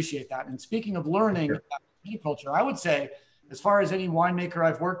really appreciate that. And speaking of learning about viticulture, I would say, as far as any winemaker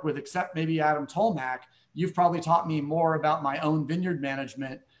I've worked with, except maybe Adam Tolmack, you've probably taught me more about my own vineyard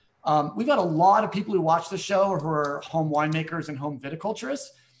management. We've got a lot of people who watch the show who are home winemakers and home viticulturists.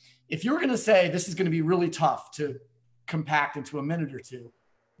 If you were going to say this is going to be really tough to compact into a minute or two,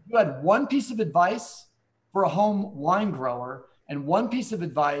 if you had one piece of advice for a home wine grower and one piece of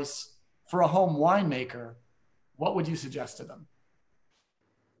advice for a home winemaker, what would you suggest to them?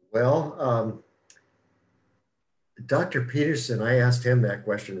 Well, Dr. Peterson, I asked him that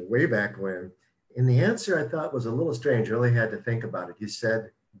question way back when, and the answer I thought was a little strange. I really had to think about it. He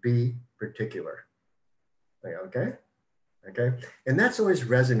said, be particular. Like, okay. And that's always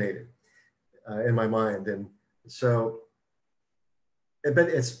resonated in my mind. And so, but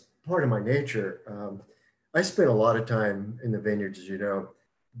it's part of my nature. I spend a lot of time in the vineyards, as you know,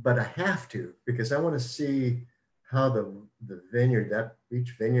 but I have to, because I want to see how the vineyard,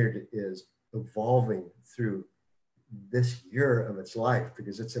 each vineyard is evolving through this year of its life,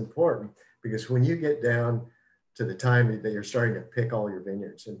 because it's important. Because when you get down to the time that you're starting to pick all your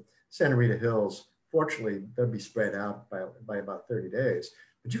vineyards, and Santa Rita Hills, fortunately, they'll be spread out by about 30 days,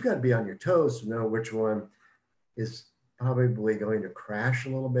 but you've got to be on your toes to know which one is probably going to crash a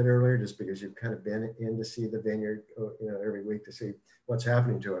little bit earlier, just because you've kind of been in to see the vineyard, every week to see what's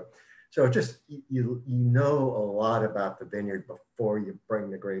happening to it. So just, you know a lot about the vineyard before you bring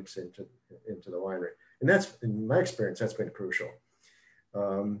the grapes into the winery. And that's, in my experience, that's been crucial.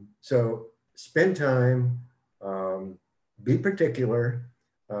 So spend time, be particular,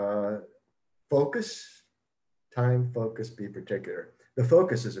 focus, be particular. The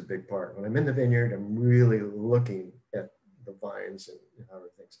focus is a big part. When I'm in the vineyard, I'm really looking at the vines and how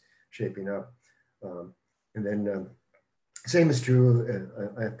everything's shaping up. And then same is true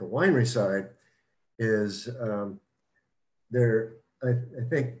at the winery side, is I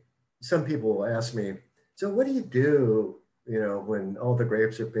think some people will ask me, so what do you do when all the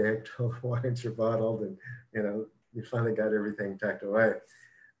grapes are picked, all the wines are bottled, and, you finally got everything tucked away.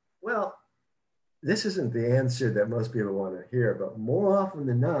 Well, this isn't the answer that most people want to hear, but more often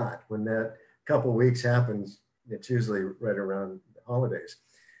than not, when that couple of weeks happens, it's usually right around the holidays,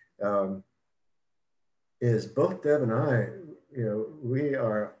 is both Deb and I, we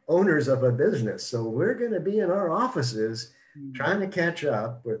are owners of a business. So we're going to be in our offices trying to catch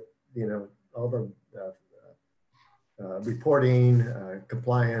up with, all the reporting,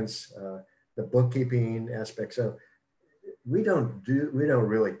 compliance, the bookkeeping aspects. So we don't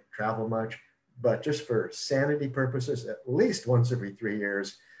really travel much, but just for sanity purposes, at least once every 3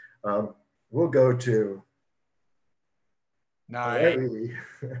 years, we'll go to Hawaii.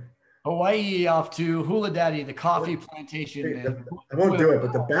 Hawaii, off to Hula Daddy, the coffee plantation. I won't do it,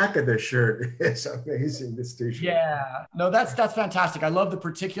 but the back of the shirt is amazing. This t-shirt. Yeah, no, that's fantastic. I love the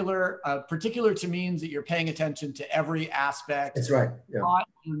particular. Particular to means that you're paying attention to every aspect. That's right. Yeah.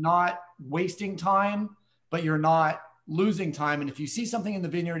 You're not wasting time, but you're not losing time. And if you see something in the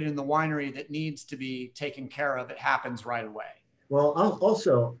vineyard and in the winery that needs to be taken care of, it happens right away. Well,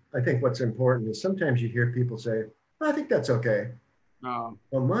 also, I think what's important is sometimes you hear people say, I think that's okay. Well,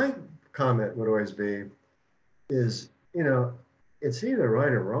 my comment would always be is, it's either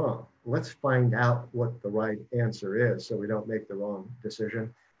right or wrong. Let's find out what the right answer is so we don't make the wrong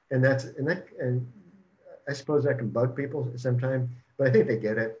decision. And I suppose that can bug people sometimes, but I think they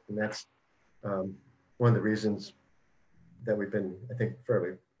get it. And that's one of the reasons that we've been, I think,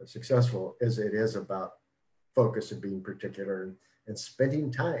 fairly successful is it is about focus and being particular and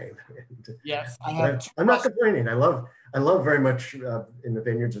spending time. Yes, I'm not complaining. I love very much in the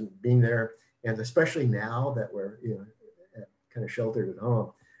vineyards and being there, and especially now that we're kind of sheltered at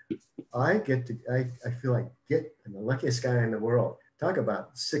home. I feel like I'm the luckiest guy in the world. Talk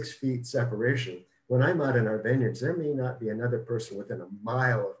about 6 feet separation. When I'm out in our vineyards, there may not be another person within a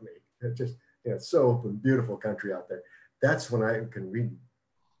mile of me. It's just it's so open, beautiful country out there. That's when I can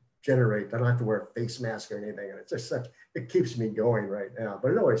regenerate. I don't have to wear a face mask or anything. And it's just it keeps me going right now,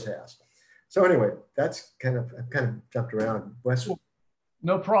 but it always has. So anyway, I've kind of jumped around. Wes?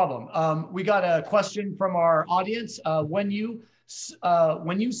 No problem. We got a question from our audience. When you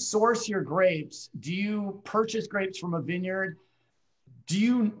source your grapes, do you purchase grapes from a vineyard? Do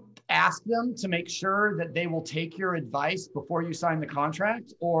you ask them to make sure that they will take your advice before you sign the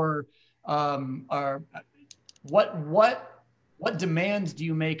contract, or what demands do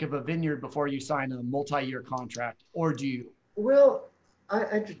you make of a vineyard before you sign a multi-year contract, or do you? Well,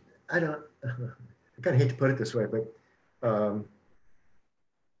 I don't. I kind of hate to put it this way, but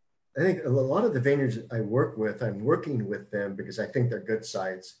I think a lot of the vineyards I work with, I'm working with them because I think they're good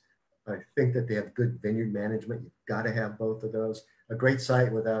sites. I think that they have good vineyard management. You've got to have both of those. A great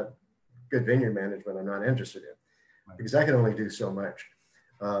site without good vineyard management, I'm not interested in, because I can only do so much.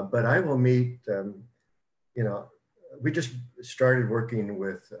 But I will meet, we just started working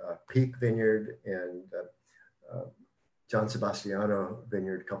with Peak Vineyard and John Sebastiano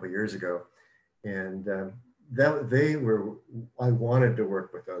Vineyard a couple of years ago. And I wanted to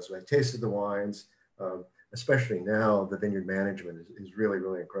work with those. I tasted the wines, especially now the vineyard management is really,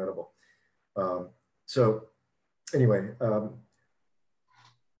 really incredible. So anyway,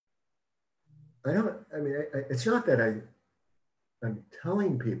 it's not that I'm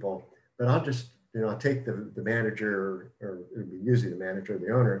telling people, but I'll just, I'll take the manager or usually the manager or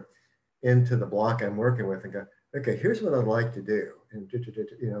the owner into the block I'm working with and go, okay, here's what I'd like to do. And,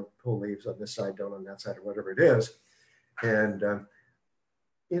 pull leaves on this side, don't on that side, or whatever it is. And,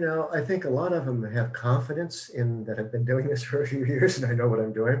 I think a lot of them have confidence in that I've been doing this for a few years and I know what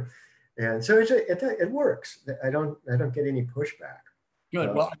I'm doing. And so it works. I don't get any pushback.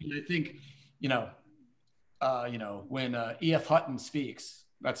 Good. Well, I think, when E.F. Hutton speaks,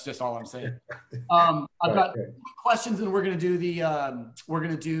 that's just all I'm saying. I've got questions, and we're going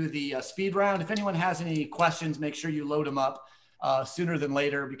to do the speed round. If anyone has any questions, make sure you load them up sooner than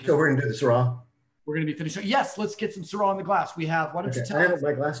later. Because so we're going to do the Syrah. We're going to be finishing. Yes, let's get some Syrah in the glass. We have. Why don't you tell us? I have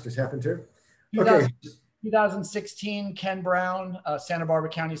my glass just happened to. 2016 Ken Brown Santa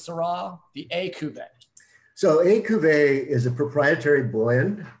Barbara County Syrah, the A Cuvée. So A Cuvée is a proprietary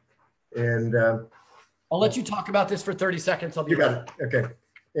blend, and I'll let you talk about this for 30 seconds. I'll be right. Got it. Okay.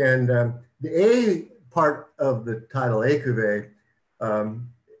 And the A part of the title, A Cuvée,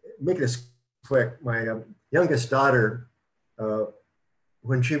 make this quick. My youngest daughter,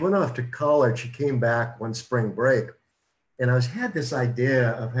 when she went off to college, she came back one spring break, and I had this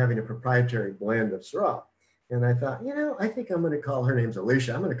idea of having a proprietary blend of Syrah. And I thought, I think I'm going to call, her name's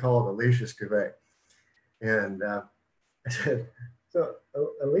Alicia. I'm going to call it Alicia's Cuvée. And I said, so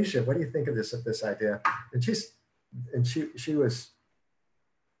Alicia, what do you think of this idea? And and she was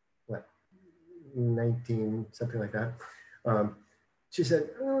what, 19, something like that. Um, she said,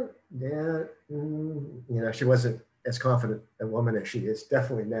 "Oh, Dad," she wasn't as confident a woman as she is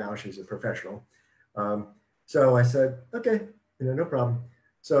definitely now. She's a professional. Um, so I said, "Okay, no problem."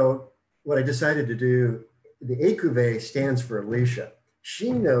 So what I decided to do, the A cuvee stands for Alicia.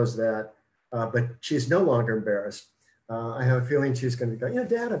 She knows that, but she's no longer embarrassed. I have a feeling she's going to go,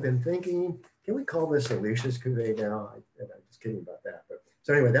 Dad, I've been thinking, can we call this Alicia's cuvee now? I'm just kidding about that. But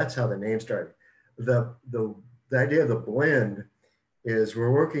so anyway, that's how the name started. The idea of the blend is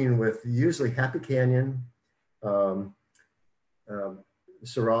we're working with usually Happy Canyon, um, um,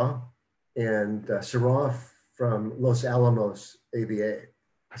 Syrah, and Syrah from Los Alamos AVA,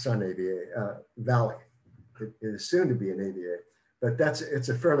 Sun AVA Valley. It is soon to be an AVA, but it's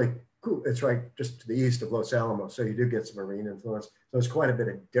a fairly cool. It's right just to the east of Los Alamos, so you do get some marine influence. So there's quite a bit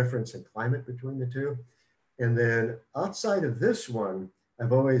of difference in climate between the two. And then outside of this one,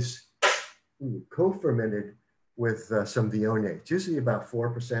 I've always co-fermented with some Viognier. It's usually about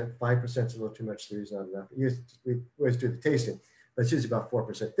 4%, 5% is a little too much, 3 is not enough. We always do the tasting, but it's usually about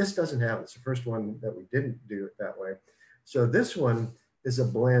 4%. This doesn't have it. It's the first one that we didn't do it that way. So this one is a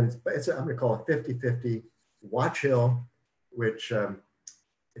blend, but I'm going to call it 50-50 Watch Hill, which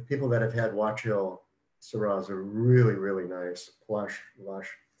people that have had Watch Hill Syrahs are really, really nice, plush, lush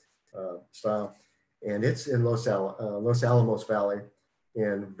style. And it's in Los Alamos Valley.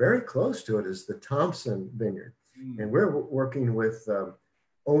 And very close to it is the Thompson Vineyard. And we're working with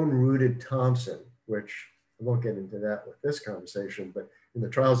own-rooted Thompson, which I won't get into that with this conversation, but in the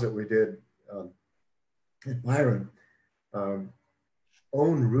trials that we did at Byron,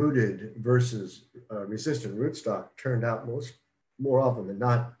 own-rooted versus resistant rootstock turned out more often than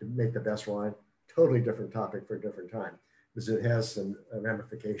not to make the best wine. Totally different topic for a different time, because it has some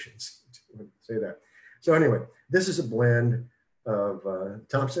ramifications to say that. So anyway, this is a blend of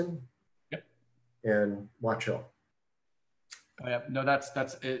Thompson and Watch Hill. Oh, yeah. No,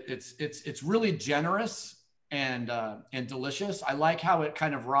 it's really generous and delicious. I like how it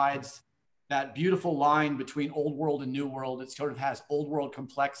kind of rides that beautiful line between old world and new world. It sort of has old world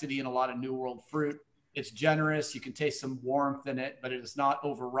complexity and a lot of new world fruit. It's generous. You can taste some warmth in it, but it is not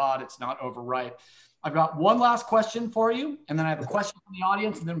overwrought. It's not overripe. I've got one last question for you, and then I have a question from the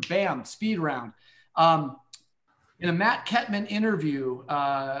audience, and then bam, speed round. In a Matt Kettman interview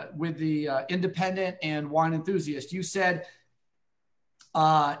with the Independent and Wine Enthusiast, you said,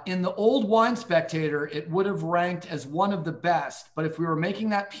 in the old Wine Spectator, it would have ranked as one of the best, but if we were making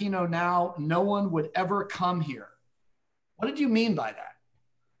that Pinot now, no one would ever come here. What did you mean by that?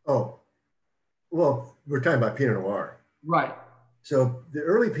 Oh, well, we're talking about Pinot Noir. Right. So the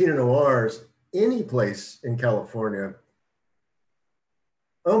early Pinot Noirs, any place in California,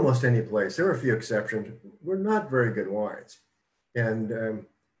 almost any place, there are a few exceptions, were not very good wines. And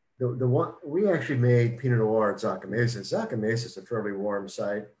the one we actually made Pinot Noir at Zaca Mesa. Zaca Mesa is a fairly warm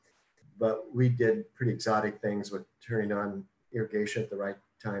site, but we did pretty exotic things with turning on irrigation at the right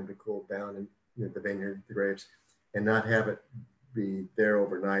time to cool down and the vineyard, the grapes, and not have it be there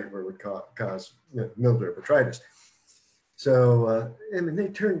overnight where it would cause mildew or botrytis. So I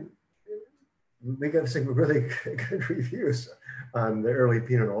mean, we got some really good reviews on the early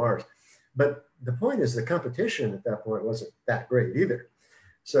Pinot Noirs. But the point is the competition at that point wasn't that great either.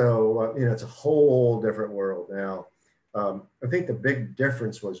 So, it's a whole different world now. I think the big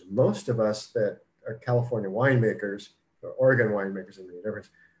difference was most of us that are California winemakers, or Oregon winemakers, in the difference,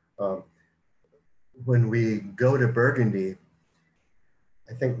 when we go to Burgundy,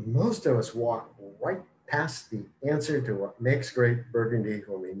 I think most of us walk right past the answer to what makes great Burgundy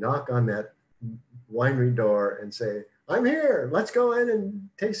when we knock on that winery door and say, I'm here, let's go in and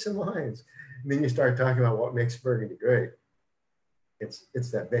taste some wines. And then you start talking about what makes Burgundy great. It's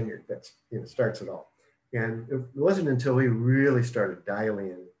that vineyard that starts it all. And it wasn't until we really started dialing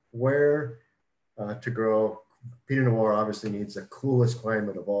in where to grow. Pinot Noir obviously needs the coolest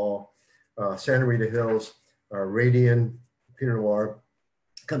climate of all. Santa Rita Hills, Radian Pinot Noir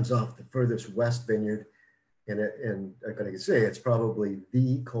comes off the furthest west vineyard. And I can say it's probably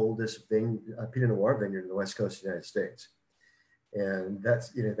the coldest Pinot Noir vineyard in the West Coast of the United States. And that's,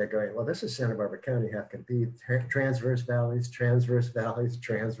 they're going, well, this is Santa Barbara County, have compete, transverse valleys, transverse valleys,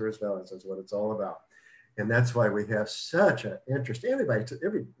 transverse valleys. That's what it's all about. And that's why we have such an interest. Every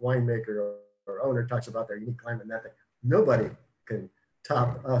winemaker or owner talks about their unique climate and that thing. Nobody can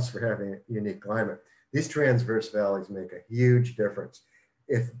top us for having a unique climate. These transverse valleys make a huge difference.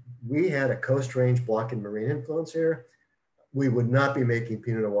 If we had a coast range blocking marine influence here, we would not be making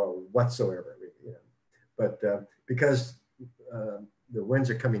Pinot Noir whatsoever. But because the winds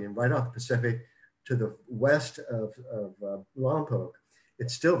are coming in right off the Pacific, to the west of Lompoc,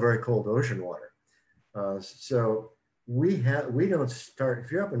 it's still very cold ocean water. So we don't start,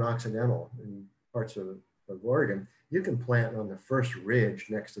 if you're up in Occidental in parts of Oregon, you can plant on the first ridge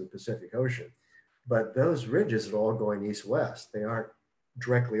next to the Pacific Ocean. But those ridges are all going east-west. They aren't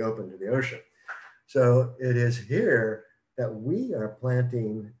directly open to the ocean. So it is here that we are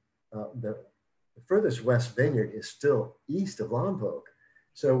planting, the furthest west vineyard is still east of Lompoc.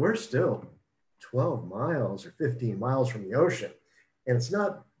 So we're still 12 miles or 15 miles from the ocean. And it's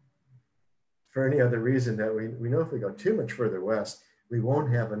not for any other reason that we know if we go too much further west, we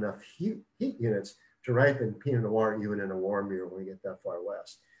won't have enough heat units to ripen Pinot Noir even in a warm year when we get that far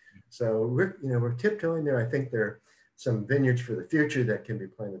west. So we're tiptoeing there. I think there are some vineyards for the future that can be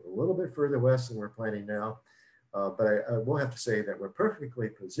planted a little bit further west than we're planting now. But I will have to say that we're perfectly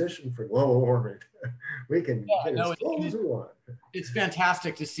positioned for global warming. We can get as cold as we want. It's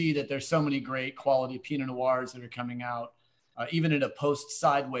fantastic to see that there's so many great quality Pinot Noirs that are coming out, even in a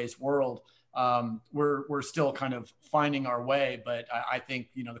post-sideways world. We're still kind of finding our way, but I think,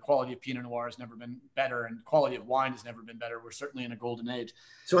 the quality of Pinot Noir has never been better, and quality of wine has never been better. We're certainly in a golden age.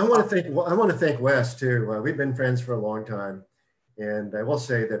 So I want to thank Wes too. We've been friends for a long time, and I will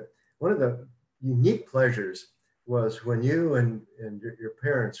say that one of the unique pleasures was when you and your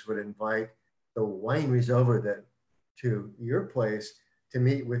parents would invite the wineries over to your place to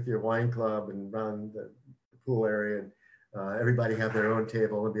meet with your wine club and run the pool area, and everybody have their own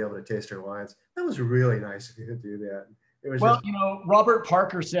table and be able to taste their wines. That was really nice of you to do that. It was Robert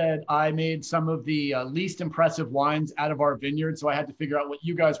Parker said I made some of the least impressive wines out of our vineyard, so I had to figure out what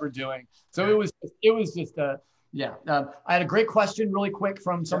you guys were doing. So it was just I had a great question really quick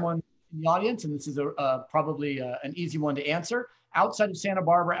from someone in the audience, and this is probably an easy one to answer. Outside of Santa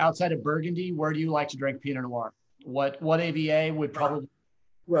Barbara, outside of Burgundy, where do you like to drink Pinot Noir? What AVA would probably?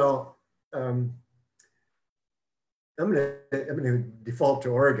 Well, I'm going to default to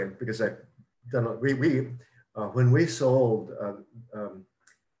Oregon because I've done. When we sold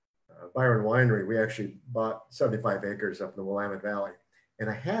Byron Winery, we actually bought 75 acres up in the Willamette Valley, and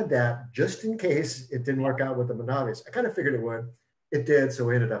I had that just in case it didn't work out with the Monavis. I kind of figured it would. It did, so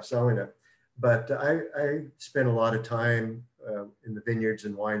we ended up selling it. But I spent a lot of time in the vineyards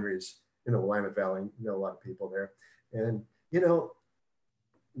and wineries in the Willamette Valley. Know a lot of people there, and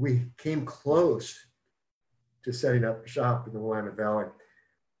we came close to setting up shop in the Willamette Valley.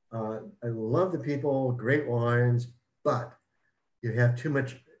 I love the people, great wines, but you have too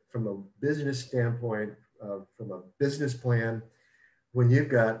much from a business standpoint, from a business plan. When you've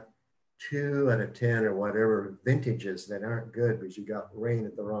got 2 out of 10 or whatever vintages that aren't good because you got rain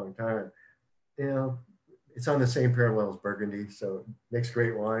at the wrong time, it's on the same parallel as Burgundy, so it makes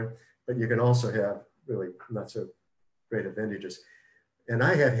great wine, but you can also have really not so great of vintages. And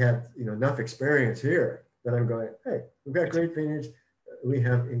I had enough experience here that I'm going, hey, we've got great vineyards. We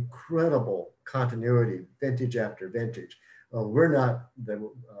have incredible continuity, vintage after vintage. We're not, the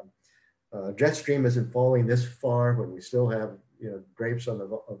jet stream isn't falling this far when we still have grapes on the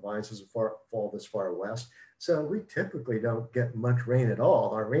vines as fall this far west. So we typically don't get much rain at all.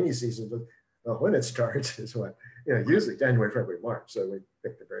 Our rainy season, when it starts, is usually January, February, March. So we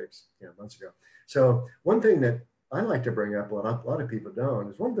picked the grapes months ago. So one thing that I like to bring up, what a lot of people don't,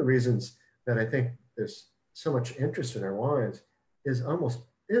 is one of the reasons that I think there's so much interest in our wines is almost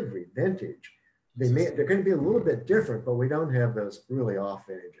every vintage. They're going to be a little bit different, but we don't have those really off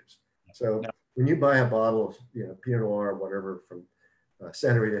vintages. So when you buy a bottle of Pinot Noir or whatever from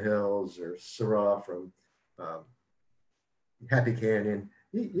Santa Rita Hills or Syrah from Happy Canyon,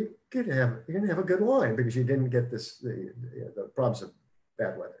 you're going to have a good wine because you didn't get the problems of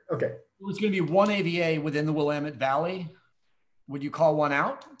bad weather. Okay. It's going to be one AVA within the Willamette Valley. Would you call one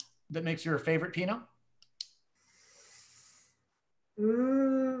out that makes your favorite Pinot?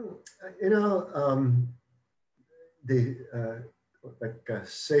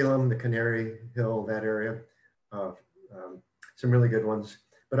 Salem, the Canary Hill, that area, some really good ones.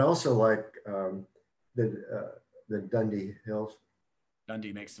 But I also like the Dundee Hills.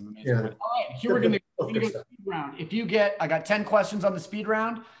 Dundee makes some amazing ones. All right, here we're going to go speed round. I got 10 questions on the speed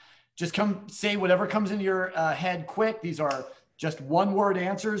round. Just come say whatever comes into your head quick. These are just one-word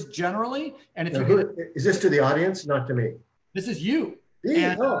answers generally. And if is this to the audience, not to me? This is you. This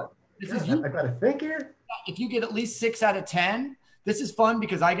is you. I got to think here. If you get at least 6 out of 10, this is fun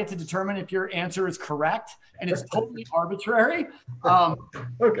because I get to determine if your answer is correct, and it's totally arbitrary.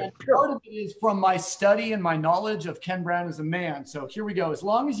 Okay. Part of it is from my study and my knowledge of Ken Brown as a man. So here we go. As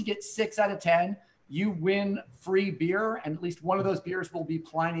long as you get 6 out of 10, you win free beer, and at least one of those beers will be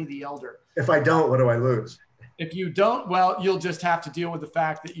Pliny the Elder. If I don't, what do I lose? If you don't, well, you'll just have to deal with the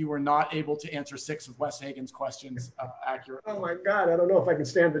fact that you were not able to answer 6 of Wes Hagen's questions accurately. Oh my God, I don't know if I can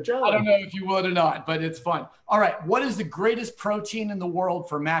stand the I challenge. don't know if you would or not, but it's fun. All right. What is the greatest protein in the world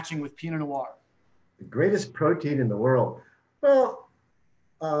for matching with Pinot Noir? The greatest protein in the world. Well,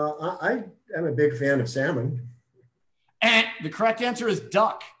 I am a big fan of salmon. And the correct answer is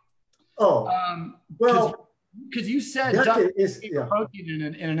duck. Oh, well, Because you said duck is yeah. protein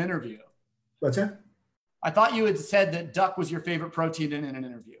in an interview. What's that? I thought you had said that duck was your favorite protein in an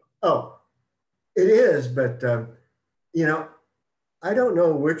interview. Oh, it is, but you know, I don't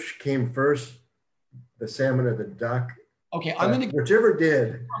know which came first, the salmon or the duck. Okay, I'm going to whichever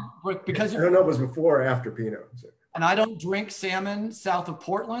did. Because I don't know if it was before or after Pinot. So. And I don't drink salmon south of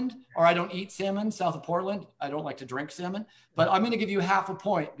Portland, or I don't eat salmon south of Portland. I don't like to drink salmon, but I'm going to give you half a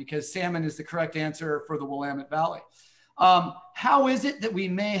point because salmon is the correct answer for the Willamette Valley. How is it that we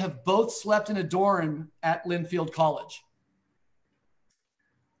may have both slept in a dorm at Linfield College?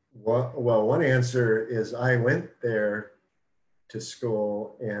 Well, one answer is I went there to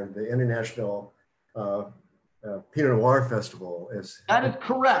school, and the International Pinot Noir Festival is. That is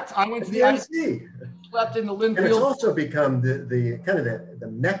correct. I went to the IC. Slept in the Linfield. And it's also become the kind of the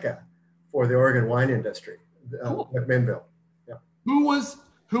mecca for the Oregon wine industry, cool. McMinnville. Yeah. Who was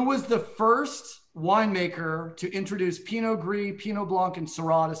the first winemaker to introduce Pinot Gris, Pinot Blanc, and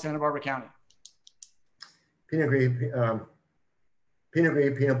Syrah to Santa Barbara County? Pinot Gris,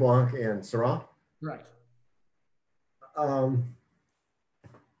 Pinot Blanc, and Syrah? Right. Oh,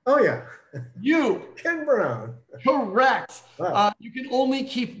 yeah. You. Ken Brown. Correct. Wow. You can only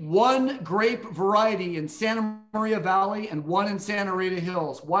keep one grape variety in Santa Maria Valley and one in Santa Rita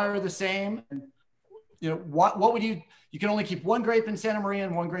Hills. Why are the same? And, what would you can only keep one grape in Santa Maria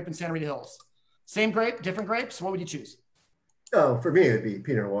and one grape in Santa Rita Hills. Same grape, different grapes. What would you choose? Oh, for me, it'd be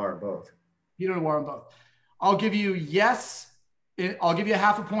Pinot Noir on both. Pinot Noir on both. I'll give you I'll give you a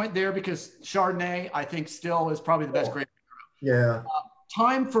half a point there because Chardonnay, I think, still is probably the best grape. Yeah.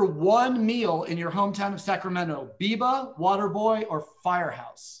 Time for one meal in your hometown of Sacramento: Biba, Waterboy, or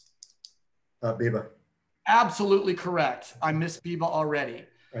Firehouse? Biba. Absolutely correct. I missed Biba already.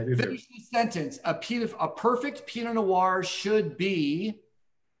 I do. Finish the sentence. A perfect Pinot Noir should be.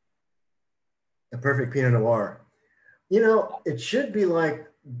 A perfect Pinot Noir. It should be like,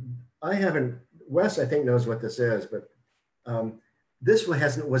 Wes, I think, knows what this is, but this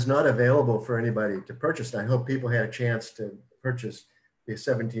was not available for anybody to purchase. And I hope people had a chance to purchase the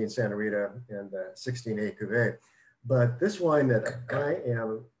 17 Santa Rita and 16A Cuvée. But this wine that I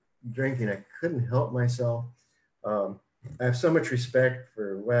am drinking, I couldn't help myself. I have so much respect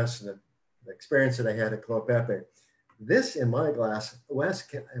for Wes and the experience that I had at Clos Pepe. This in my glass, Wes,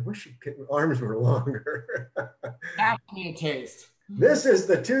 I wish arms were longer. Actually, a taste. This is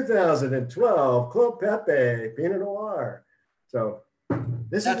the 2012 Clos Pepe Pinot Noir. So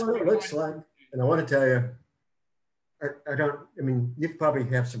this is what it looks like. And I want to tell you, you probably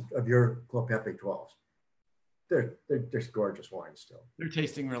have some of your Clos Pepe 12s. They're just gorgeous wines still. They're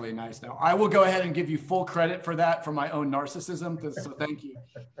tasting really nice now. I will go ahead and give you full credit for that for my own narcissism. So thank you.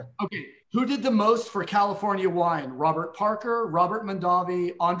 Okay. Who did the most for California wine? Robert Parker, Robert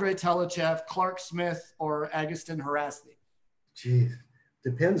Mondavi, Andre Telechev, Clark Smith, or Agustin Harasthi? Geez,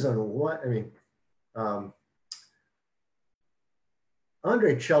 depends on what,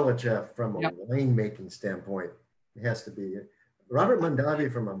 Andre Telechev from a winemaking standpoint, it has to be. Robert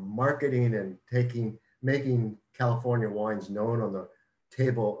Mondavi from a marketing and making California wines known on the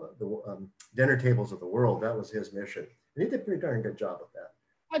table, the dinner tables of the world. That was his mission. And he did a pretty darn good job of that.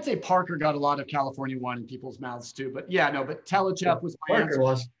 I'd say Parker got a lot of California wine in people's mouths too, but Telechev was my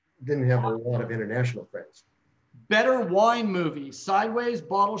Parker didn't have a lot of international friends. Better wine movie: Sideways,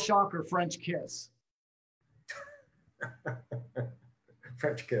 Bottle Shock, or French Kiss?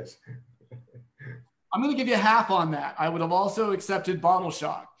 French Kiss. I'm going to give you half on that. I would have also accepted Bottle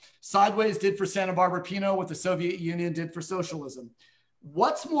Shock. Sideways did for Santa Barbara Pinot what the Soviet Union did for socialism.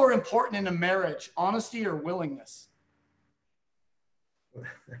 What's more important in a marriage, honesty or willingness?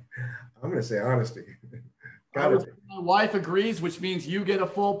 I'm going to say honesty. My wife agrees, which means you get a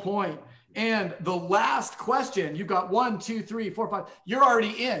full point. And the last question, you've got 1, 2, 3, 4, 5. You're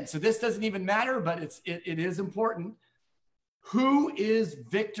already in, so this doesn't even matter, but it is important. Who is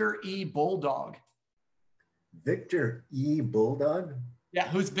Victor E. Bulldog? Victor E. Bulldog? Yeah,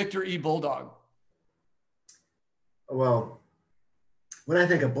 who's Victor E. Bulldog? Well, when I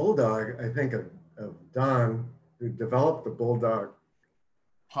think of Bulldog, I think of Don, who developed the Bulldog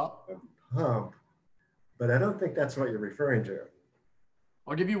pump, but I don't think that's what you're referring to.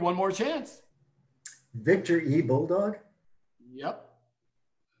 I'll give you one more chance. Victor E. Bulldog? Yep.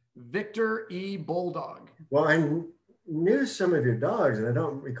 Victor E. Bulldog. Well, I knew some of your dogs, and I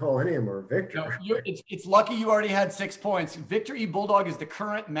don't recall any of them were No, Victor. it's lucky you already had 6 points. Victor E. Bulldog is the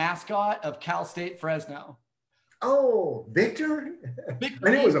current mascot of Cal State Fresno. Oh, Victor? Victor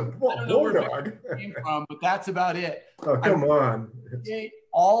I knew it was a I don't know where bulldog. Victor came from, but that's about it. Oh, come on.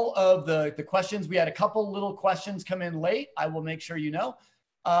 All of the questions. We had a couple little questions come in late. I will make sure you know.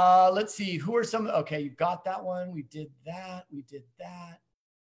 Let's see. Who are some? Okay, you got that one. We did that. We did that.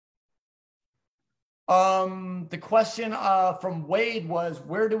 The question from Wade was,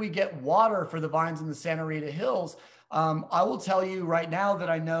 where do we get water for the vines in the Santa Rita Hills? I will tell you right now that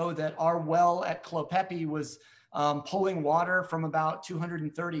I know that our well at Clopepe was pulling water from about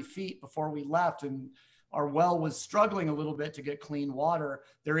 230 feet before we left, and our well was struggling a little bit to get clean water.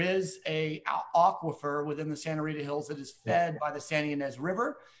 There is a aquifer within the Santa Rita Hills that is fed by the Santa Ynez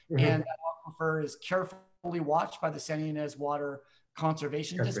River, and that aquifer is carefully watched by the Santa Ynez Water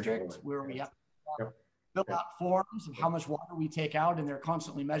Conservation District, where we have to fill out forms of how much water we take out, and they're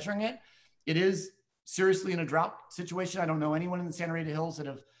constantly measuring it. It is seriously in a drought situation. I don't know anyone in the Santa Rita Hills that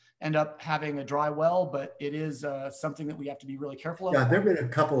have end up having a dry well, but it is something that we have to be really careful of. Yeah, there have been a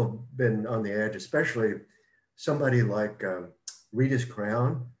couple have been on the edge, especially somebody like Rita's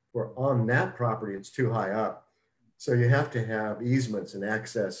Crown, where on that property it's too high up. So you have to have easements and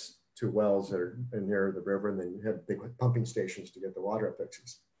access to wells that are near the river, and then you have big pumping stations to get the water up.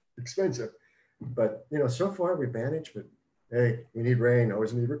 That's expensive. But, you know, so far we've managed, but hey, we need rain,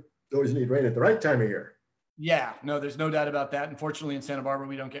 always need rain at the right time of year. Yeah, no, there's no doubt about that. Unfortunately, in Santa Barbara,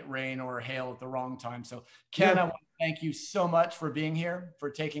 we don't get rain or hail at the wrong time. So, Ken, I want to thank you so much for being here,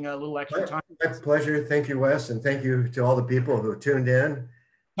 for taking a little extra time. My pleasure. Thank you, Wes, and thank you to all the people who tuned in.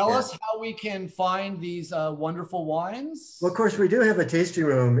 Tell us how we can find these wonderful wines. Well, of course, we do have a tasting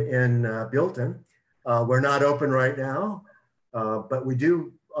room in Buellton. We're not open right now, but we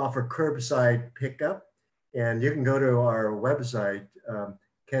do offer curbside pickup. And you can go to our website,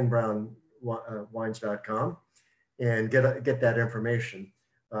 kenbrownwines.com, and get that information.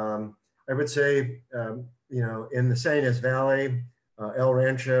 I would say, you know, in the Santa Ynez Valley, El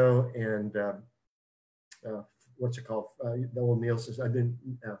Rancho, and what's it called? The old Nielsen's. I've been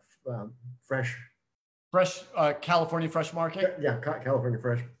Fresh California Fresh Market. Yeah, California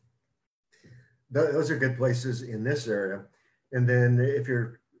Fresh. Those are good places in this area. And then if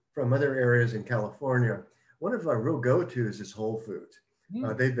you're from other areas in California, one of our real go-tos is Whole Foods.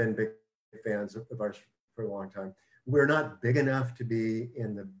 They've been big fans of ours for a long time. We're not big enough to be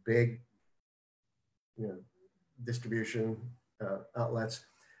in the big, you know, distribution outlets,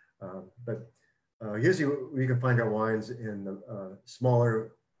 but usually we can find our wines in the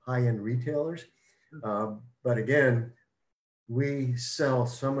smaller high-end retailers. But again, we sell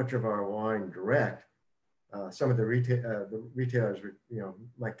so much of our wine direct. Some of the retailers, you know,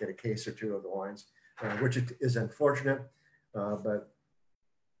 might get a case or two of the wines, which is unfortunate, but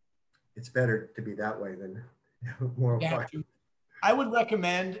it's better to be that way than more. Yeah, I would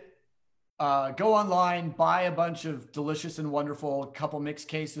recommend go online, buy a bunch of delicious and wonderful couple mixed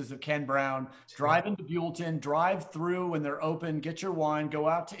cases of Ken Brown, drive into Buellton, drive through when they're open, get your wine, go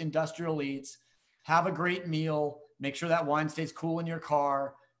out to Industrial Eats, have a great meal, make sure that wine stays cool in your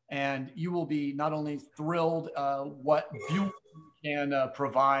car, and you will be not only thrilled what Buellton can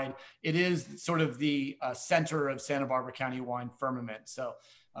provide. It is sort of the center of Santa Barbara County wine firmament. So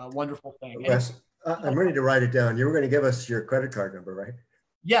wonderful thing. Wes, I'm ready to write it down. You were going to give us your credit card number, right?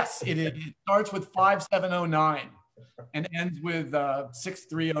 Yes, it starts with 5709 and ends with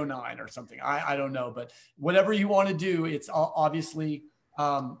 6309 or something. I don't know, but whatever you want to do, it's obviously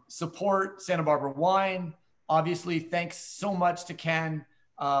support Santa Barbara wine. Obviously, thanks so much to Ken.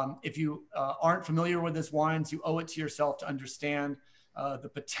 If you aren't familiar with his wines, you owe it to yourself to understand the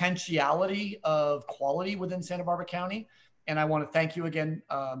potentiality of quality within Santa Barbara County. And I want to thank you again,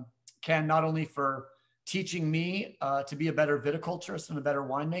 Ken, not only for teaching me to be a better viticulturist and a better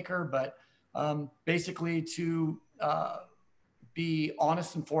winemaker, but basically to be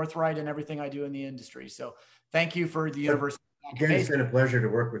honest and forthright in everything I do in the industry. So thank you for the University. Again, it's been a pleasure to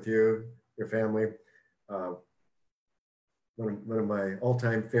work with you, your family. One of my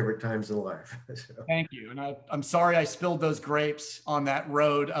all-time favorite times in life. So. Thank you. And I'm sorry I spilled those grapes on that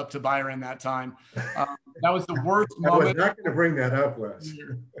road up to Byron that time. That was the worst moment. I was not going to bring that up, Wes.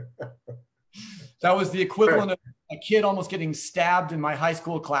 That was the equivalent of a kid almost getting stabbed in my high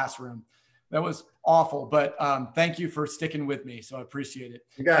school classroom. That was awful, but thank you for sticking with me. So I appreciate it.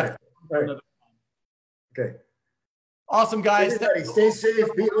 You got it. Right. Okay. Awesome, guys. Everybody stay safe,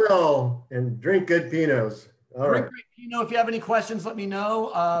 be well, and drink good Pinots. All right. If you have any questions, let me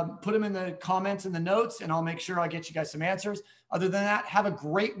know. Put them in the comments and the notes, and I'll make sure I get you guys some answers. Other than that, have a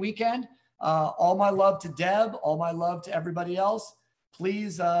great weekend. All my love to Deb, all my love to everybody else.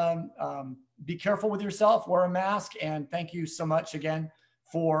 Please be careful with yourself, wear a mask, and thank you so much again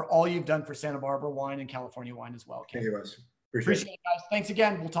for all you've done for Santa Barbara wine and California wine as well. Thank you, Wes. Appreciate it, guys. Thanks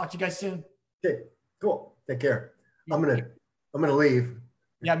again. We'll talk to you guys soon. Okay, cool. Take care. I'm gonna leave.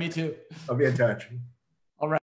 Yeah, me too. I'll be in touch.